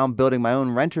place. Now I'm building my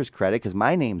own renter's credit because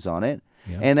my name's on it.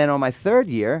 Yeah. And then on my 3rd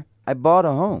year, I bought a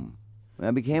home.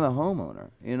 I became a homeowner,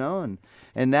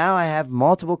 and now I have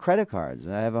multiple credit cards.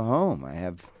 I have a home. I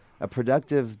have a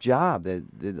productive job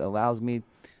that allows me.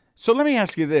 So let me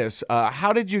ask you this.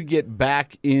 How did you get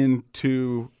back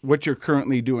into what you're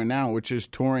currently doing now, which is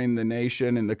touring the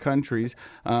nation and the countries,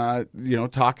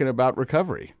 talking about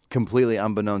recovery? Completely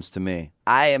unbeknownst to me.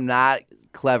 I am not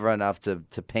clever enough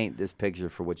to paint this picture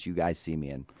for what you guys see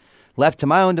me in. Left to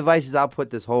my own devices, I'll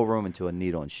put this whole room into a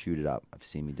needle and shoot it up. I've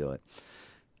seen me do it.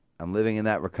 I'm living in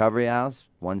that recovery house,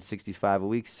 $165 a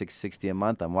week, $660 a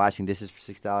month. I'm washing dishes for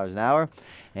 $6 an hour,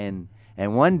 and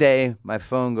one day my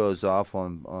phone goes off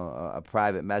on a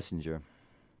private messenger,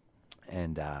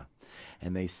 and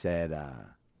they said,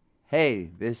 "Hey,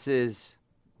 this is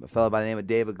a fellow by the name of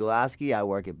David Golaski. I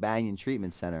work at Banyan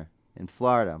Treatment Center in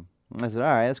Florida." And I said,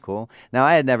 all right, that's cool. Now,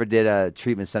 I had never did a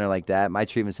treatment center like that. My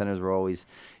treatment centers were always,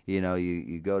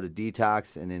 you go to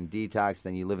detox, and in detox,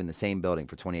 then you live in the same building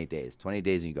for 28 days. 28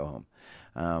 days and you go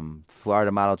home. Florida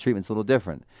model treatment's a little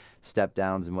different. Step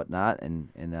downs and whatnot. And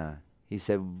he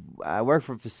said, I work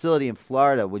for a facility in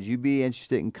Florida. Would you be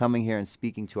interested in coming here and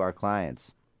speaking to our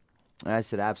clients? And I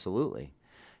said, absolutely.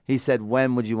 He said,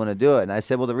 when would you want to do it? And I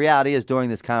said, well, the reality is during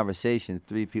this conversation,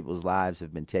 3 people's lives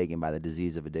have been taken by the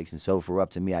disease of addiction. So if it were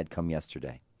up to me, I'd come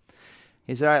yesterday.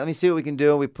 He said, all right, let me see what we can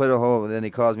do. We put a whole, then he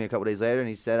calls me a couple days later, and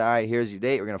he said, all right, here's your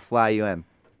date. We're going to fly you in.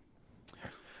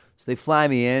 So they fly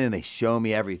me in, and they show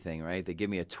me everything, right? They give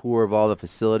me a tour of all the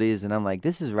facilities, and I'm like,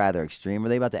 this is rather extreme. Are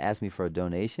they about to ask me for a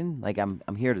donation? Like, I'm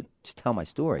here to just tell my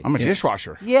story. I'm a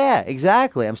dishwasher. Yeah,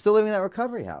 exactly. I'm still living in that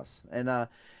recovery house. And then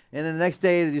the next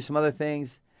day, they do some other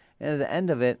things. And at the end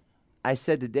of it, I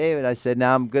said to David,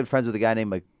 now I'm good friends with a guy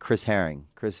named Chris Herring.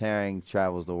 Chris Herring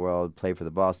travels the world, played for the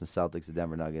Boston Celtics, the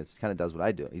Denver Nuggets, kind of does what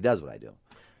I do. He does what I do,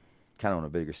 kind of on a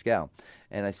bigger scale.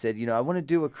 And I said, I want to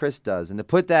do what Chris does. And to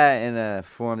put that in a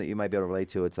form that you might be able to relate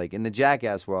to, it's like in the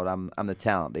Jackass world, I'm the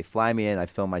talent. They fly me in, I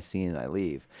film my scene, and I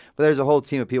leave. But there's a whole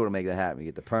team of people to make that happen. You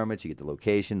get the permits, you get the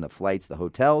location, the flights, the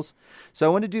hotels. So I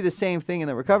wanted to do the same thing in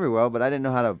the recovery world, but I didn't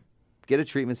know how to get a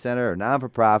treatment center or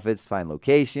non-for-profits, find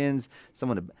locations, I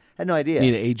had no idea.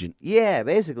 Need an agent. Yeah,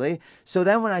 basically. So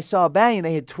then when I saw Banyan,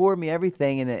 they had toured me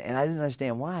everything, and I didn't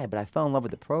understand why, but I fell in love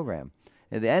with the program.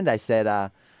 At the end, I said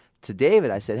to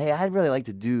David, hey, I'd really like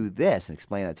to do this, and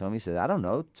explain that to him. He said, I don't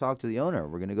know, talk to the owner.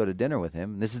 We're going to go to dinner with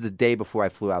him. And this is the day before I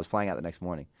flew. I was flying out the next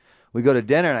morning. We go to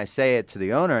dinner, and I say it to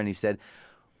the owner, and he said,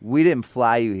 we didn't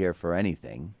fly you here for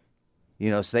anything.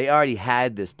 So they already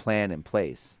had this plan in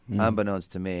place,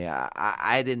 unbeknownst to me.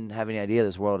 I didn't have any idea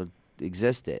this world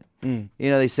existed.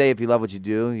 They say if you love what you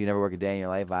do, you never work a day in your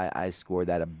life. I scored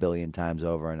that 1 billion times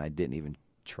over, and I didn't even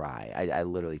try. I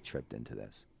literally tripped into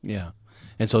this. Yeah.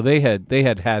 And so they had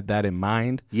that in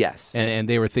mind. Yes. And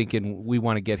they were thinking, we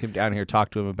want to get him down here, talk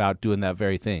to him about doing that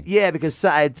very thing. Yeah, because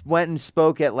I went and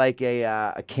spoke at like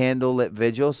a candlelit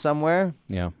vigil somewhere.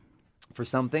 Yeah. For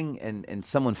something, and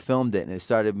someone filmed it, and it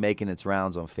started making its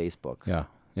rounds on Facebook. Yeah,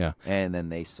 yeah. And then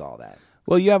they saw that.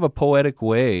 Well, you have a poetic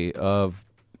way of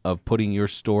putting your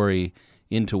story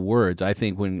into words. I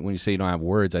think when you say you don't have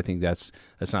words, I think that's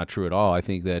not true at all. I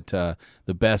think that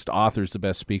the best authors, the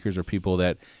best speakers are people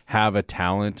that have a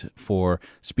talent for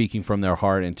speaking from their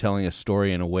heart and telling a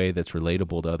story in a way that's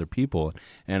relatable to other people.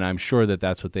 And I'm sure that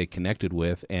that's what they connected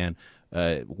with and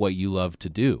what you love to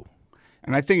do.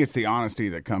 And I think it's the honesty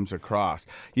that comes across,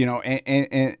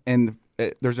 and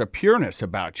there's a pureness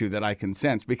about you that I can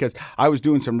sense, because I was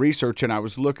doing some research and I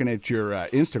was looking at your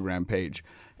Instagram page.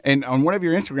 And on one of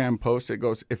your Instagram posts, it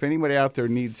goes, if anybody out there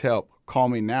needs help, call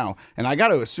me now. And I got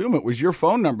to assume it was your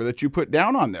phone number that you put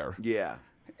down on there. Yeah.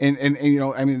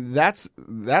 And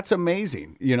that's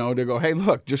amazing, to go, hey,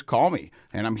 look, just call me,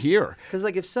 and I'm here. Because,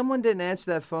 if someone didn't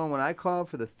answer that phone when I called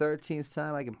for the 13th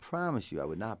time, I can promise you I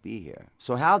would not be here.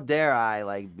 So how dare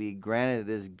I, be granted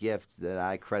this gift that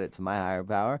I credit to my higher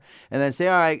power, and then say,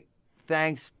 all right,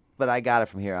 thanks, but I got it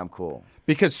from here. I'm cool.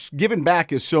 Because giving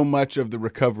back is so much of the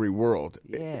recovery world.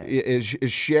 Yeah. Is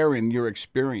sharing your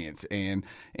experience and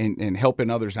helping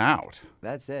others out.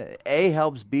 That's it. A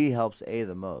helps B helps A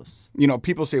the most.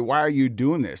 People say, why are you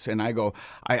doing this? And I go,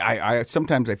 I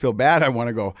sometimes I feel bad. I want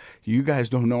to go, you guys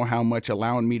don't know how much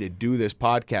allowing me to do this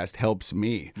podcast helps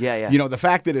me. Yeah. The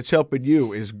fact that it's helping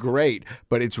you is great,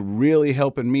 but it's really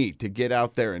helping me to get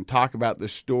out there and talk about the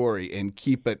story and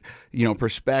keep it,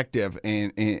 perspective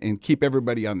and keep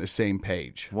everybody on the same page.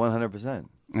 100%.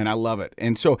 And I love it.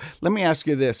 And so let me ask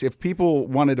you this. If people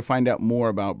wanted to find out more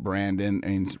about Brandon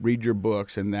and read your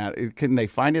books and that, can they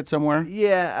find it somewhere?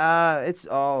 Yeah, it's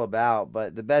all about,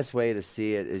 but the best way to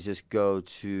see it is just go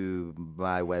to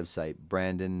my website,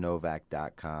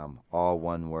 brandonnovack.com, all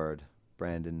one word,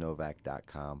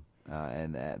 brandonnovack.com.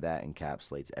 And that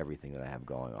encapsulates everything that I have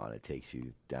going on. It takes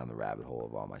you down the rabbit hole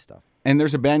of all my stuff. And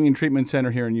there's a Banyan Treatment Center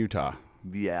here in Utah.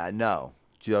 Yeah, no.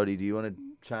 Jody, do you want to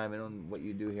chime in on what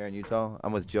you do here in Utah?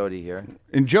 I'm with Jody here.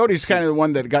 And Jody's kind of the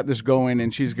one that got this going,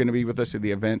 and she's going to be with us at the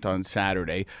event on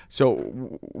Saturday. So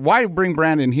why bring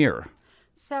Brandon here?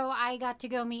 So I got to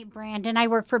go meet Brandon. I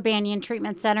work for Banyan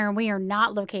Treatment Center, and we are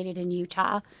not located in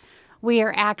Utah. We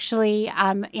are actually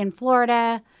in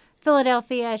Florida,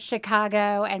 Philadelphia,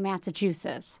 Chicago, and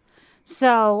Massachusetts.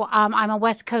 So I'm a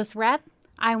West Coast rep.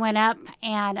 I went up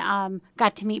and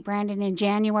got to meet Brandon in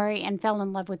January and fell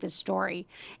in love with his story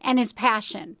and his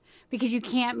passion, because you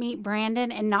can't meet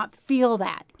Brandon and not feel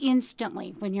that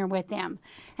instantly when you're with him.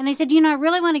 And I said, I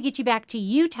really want to get you back to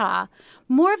Utah.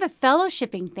 More of a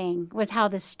fellowshipping thing was how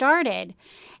this started.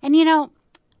 And,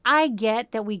 I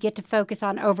get that we get to focus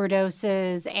on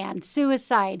overdoses and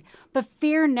suicide, but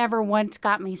fear never once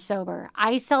got me sober.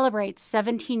 I celebrate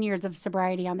 17 years of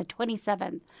sobriety on the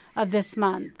 27th of this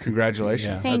month. Congratulations.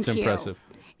 Yeah, Thank that's you. impressive.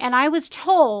 And I was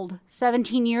told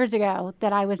 17 years ago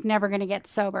that I was never going to get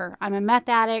sober. I'm a meth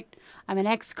addict, I'm an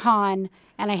ex-con,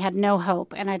 and I had no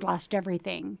hope, and I'd lost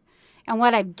everything. And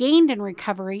what I've gained in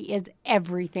recovery is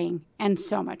everything and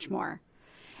so much more.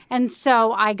 And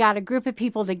so I got a group of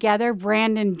people together.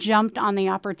 Brandon jumped on the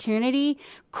opportunity.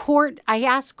 I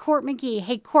asked Court McGee,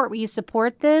 hey, Court, will you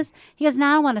support this? He goes, no,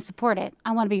 I don't want to support it.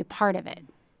 I want to be a part of it.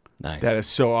 Nice. That is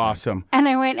so awesome. And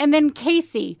I went, and then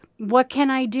Casey, what can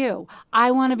I do?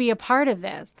 I want to be a part of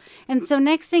this. And so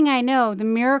next thing I know, the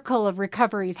miracle of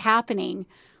recovery is happening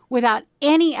without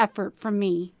any effort from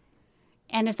me.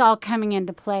 And it's all coming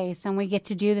into place. And we get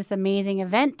to do this amazing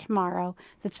event tomorrow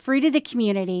that's free to the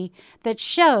community that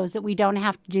shows that we don't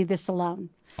have to do this alone.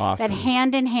 Awesome. That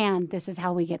hand in hand, this is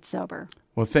how we get sober.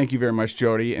 Well, thank you very much,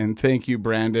 Jody, and thank you,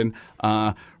 Brandon.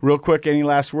 Real quick, any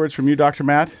last words from you, Dr.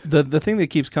 Matt? The thing that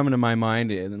keeps coming to my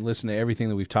mind, and listen to everything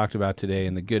that we've talked about today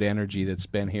and the good energy that's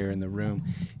been here in the room,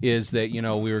 is that, we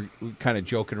were kind of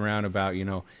joking around about,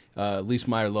 at least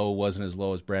my low wasn't as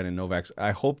low as Brandon Novack's.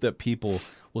 I hope that people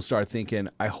will start thinking,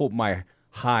 I hope my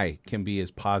high can be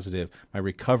as positive, my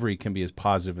recovery can be as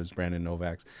positive as Brandon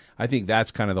Novack's. I think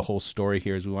that's kind of the whole story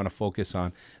here, is we want to focus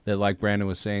on that, like Brandon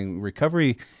was saying,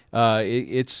 recovery,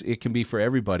 it can be for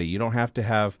everybody. You don't have to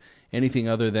have anything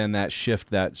other than that shift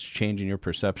that's changing your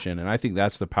perception, and I think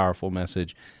that's the powerful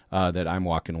message that I'm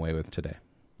walking away with today.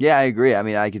 Yeah, I agree. I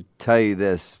mean, I could tell you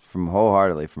this from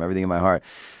wholeheartedly, from everything in my heart.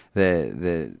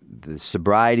 The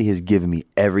sobriety has given me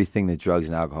everything that drugs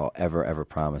and alcohol ever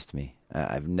promised me.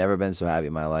 I've never been so happy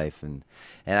in my life, and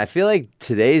I feel like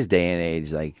today's day and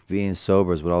age, like being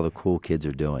sober is what all the cool kids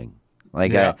are doing.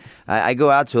 Like I go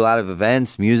out to a lot of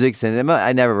events, musics, and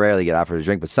I never rarely get offered a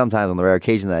drink, but sometimes on the rare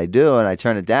occasion that I do, and I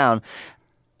turn it down,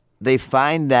 they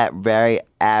find that very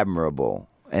admirable,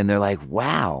 and they're like,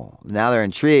 "Wow!" Now they're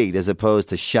intrigued, as opposed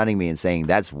to shunning me and saying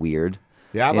that's weird.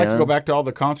 Yeah, I'd like to go back to all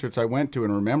the concerts I went to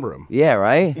and remember them. Yeah,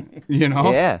 right?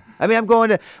 Yeah. I mean, I'm going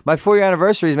to, my 4-year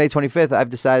anniversary is May 25th. I've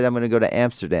decided I'm going to go to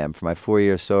Amsterdam for my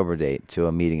 4-year sober date to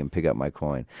a meeting and pick up my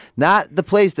coin. Not the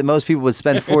place that most people would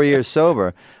spend 4 years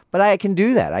sober, but I can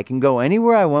do that. I can go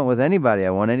anywhere I want with anybody I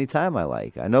want anytime I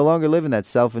like. I no longer live in that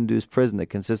self-induced prison that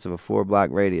consists of a 4-block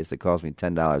radius that costs me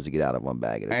 $10 to get out of one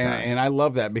bag at a time. And I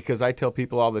love that because I tell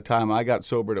people all the time, I got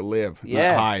sober to live,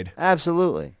 not hide.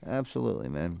 Absolutely,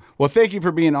 man. Well, thank you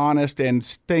for being honest, and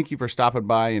thank you for stopping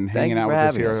by and hanging out with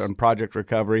us here on Project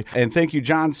Recovery. And thank you,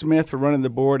 John Smith, for running the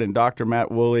board, and Dr. Matt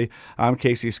Woolley. I'm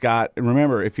Casey Scott. And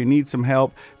remember, if you need some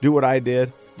help, do what I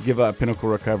did. Give Pinnacle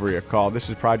Recovery a call. This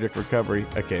is Project Recovery,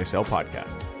 a KSL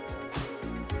podcast.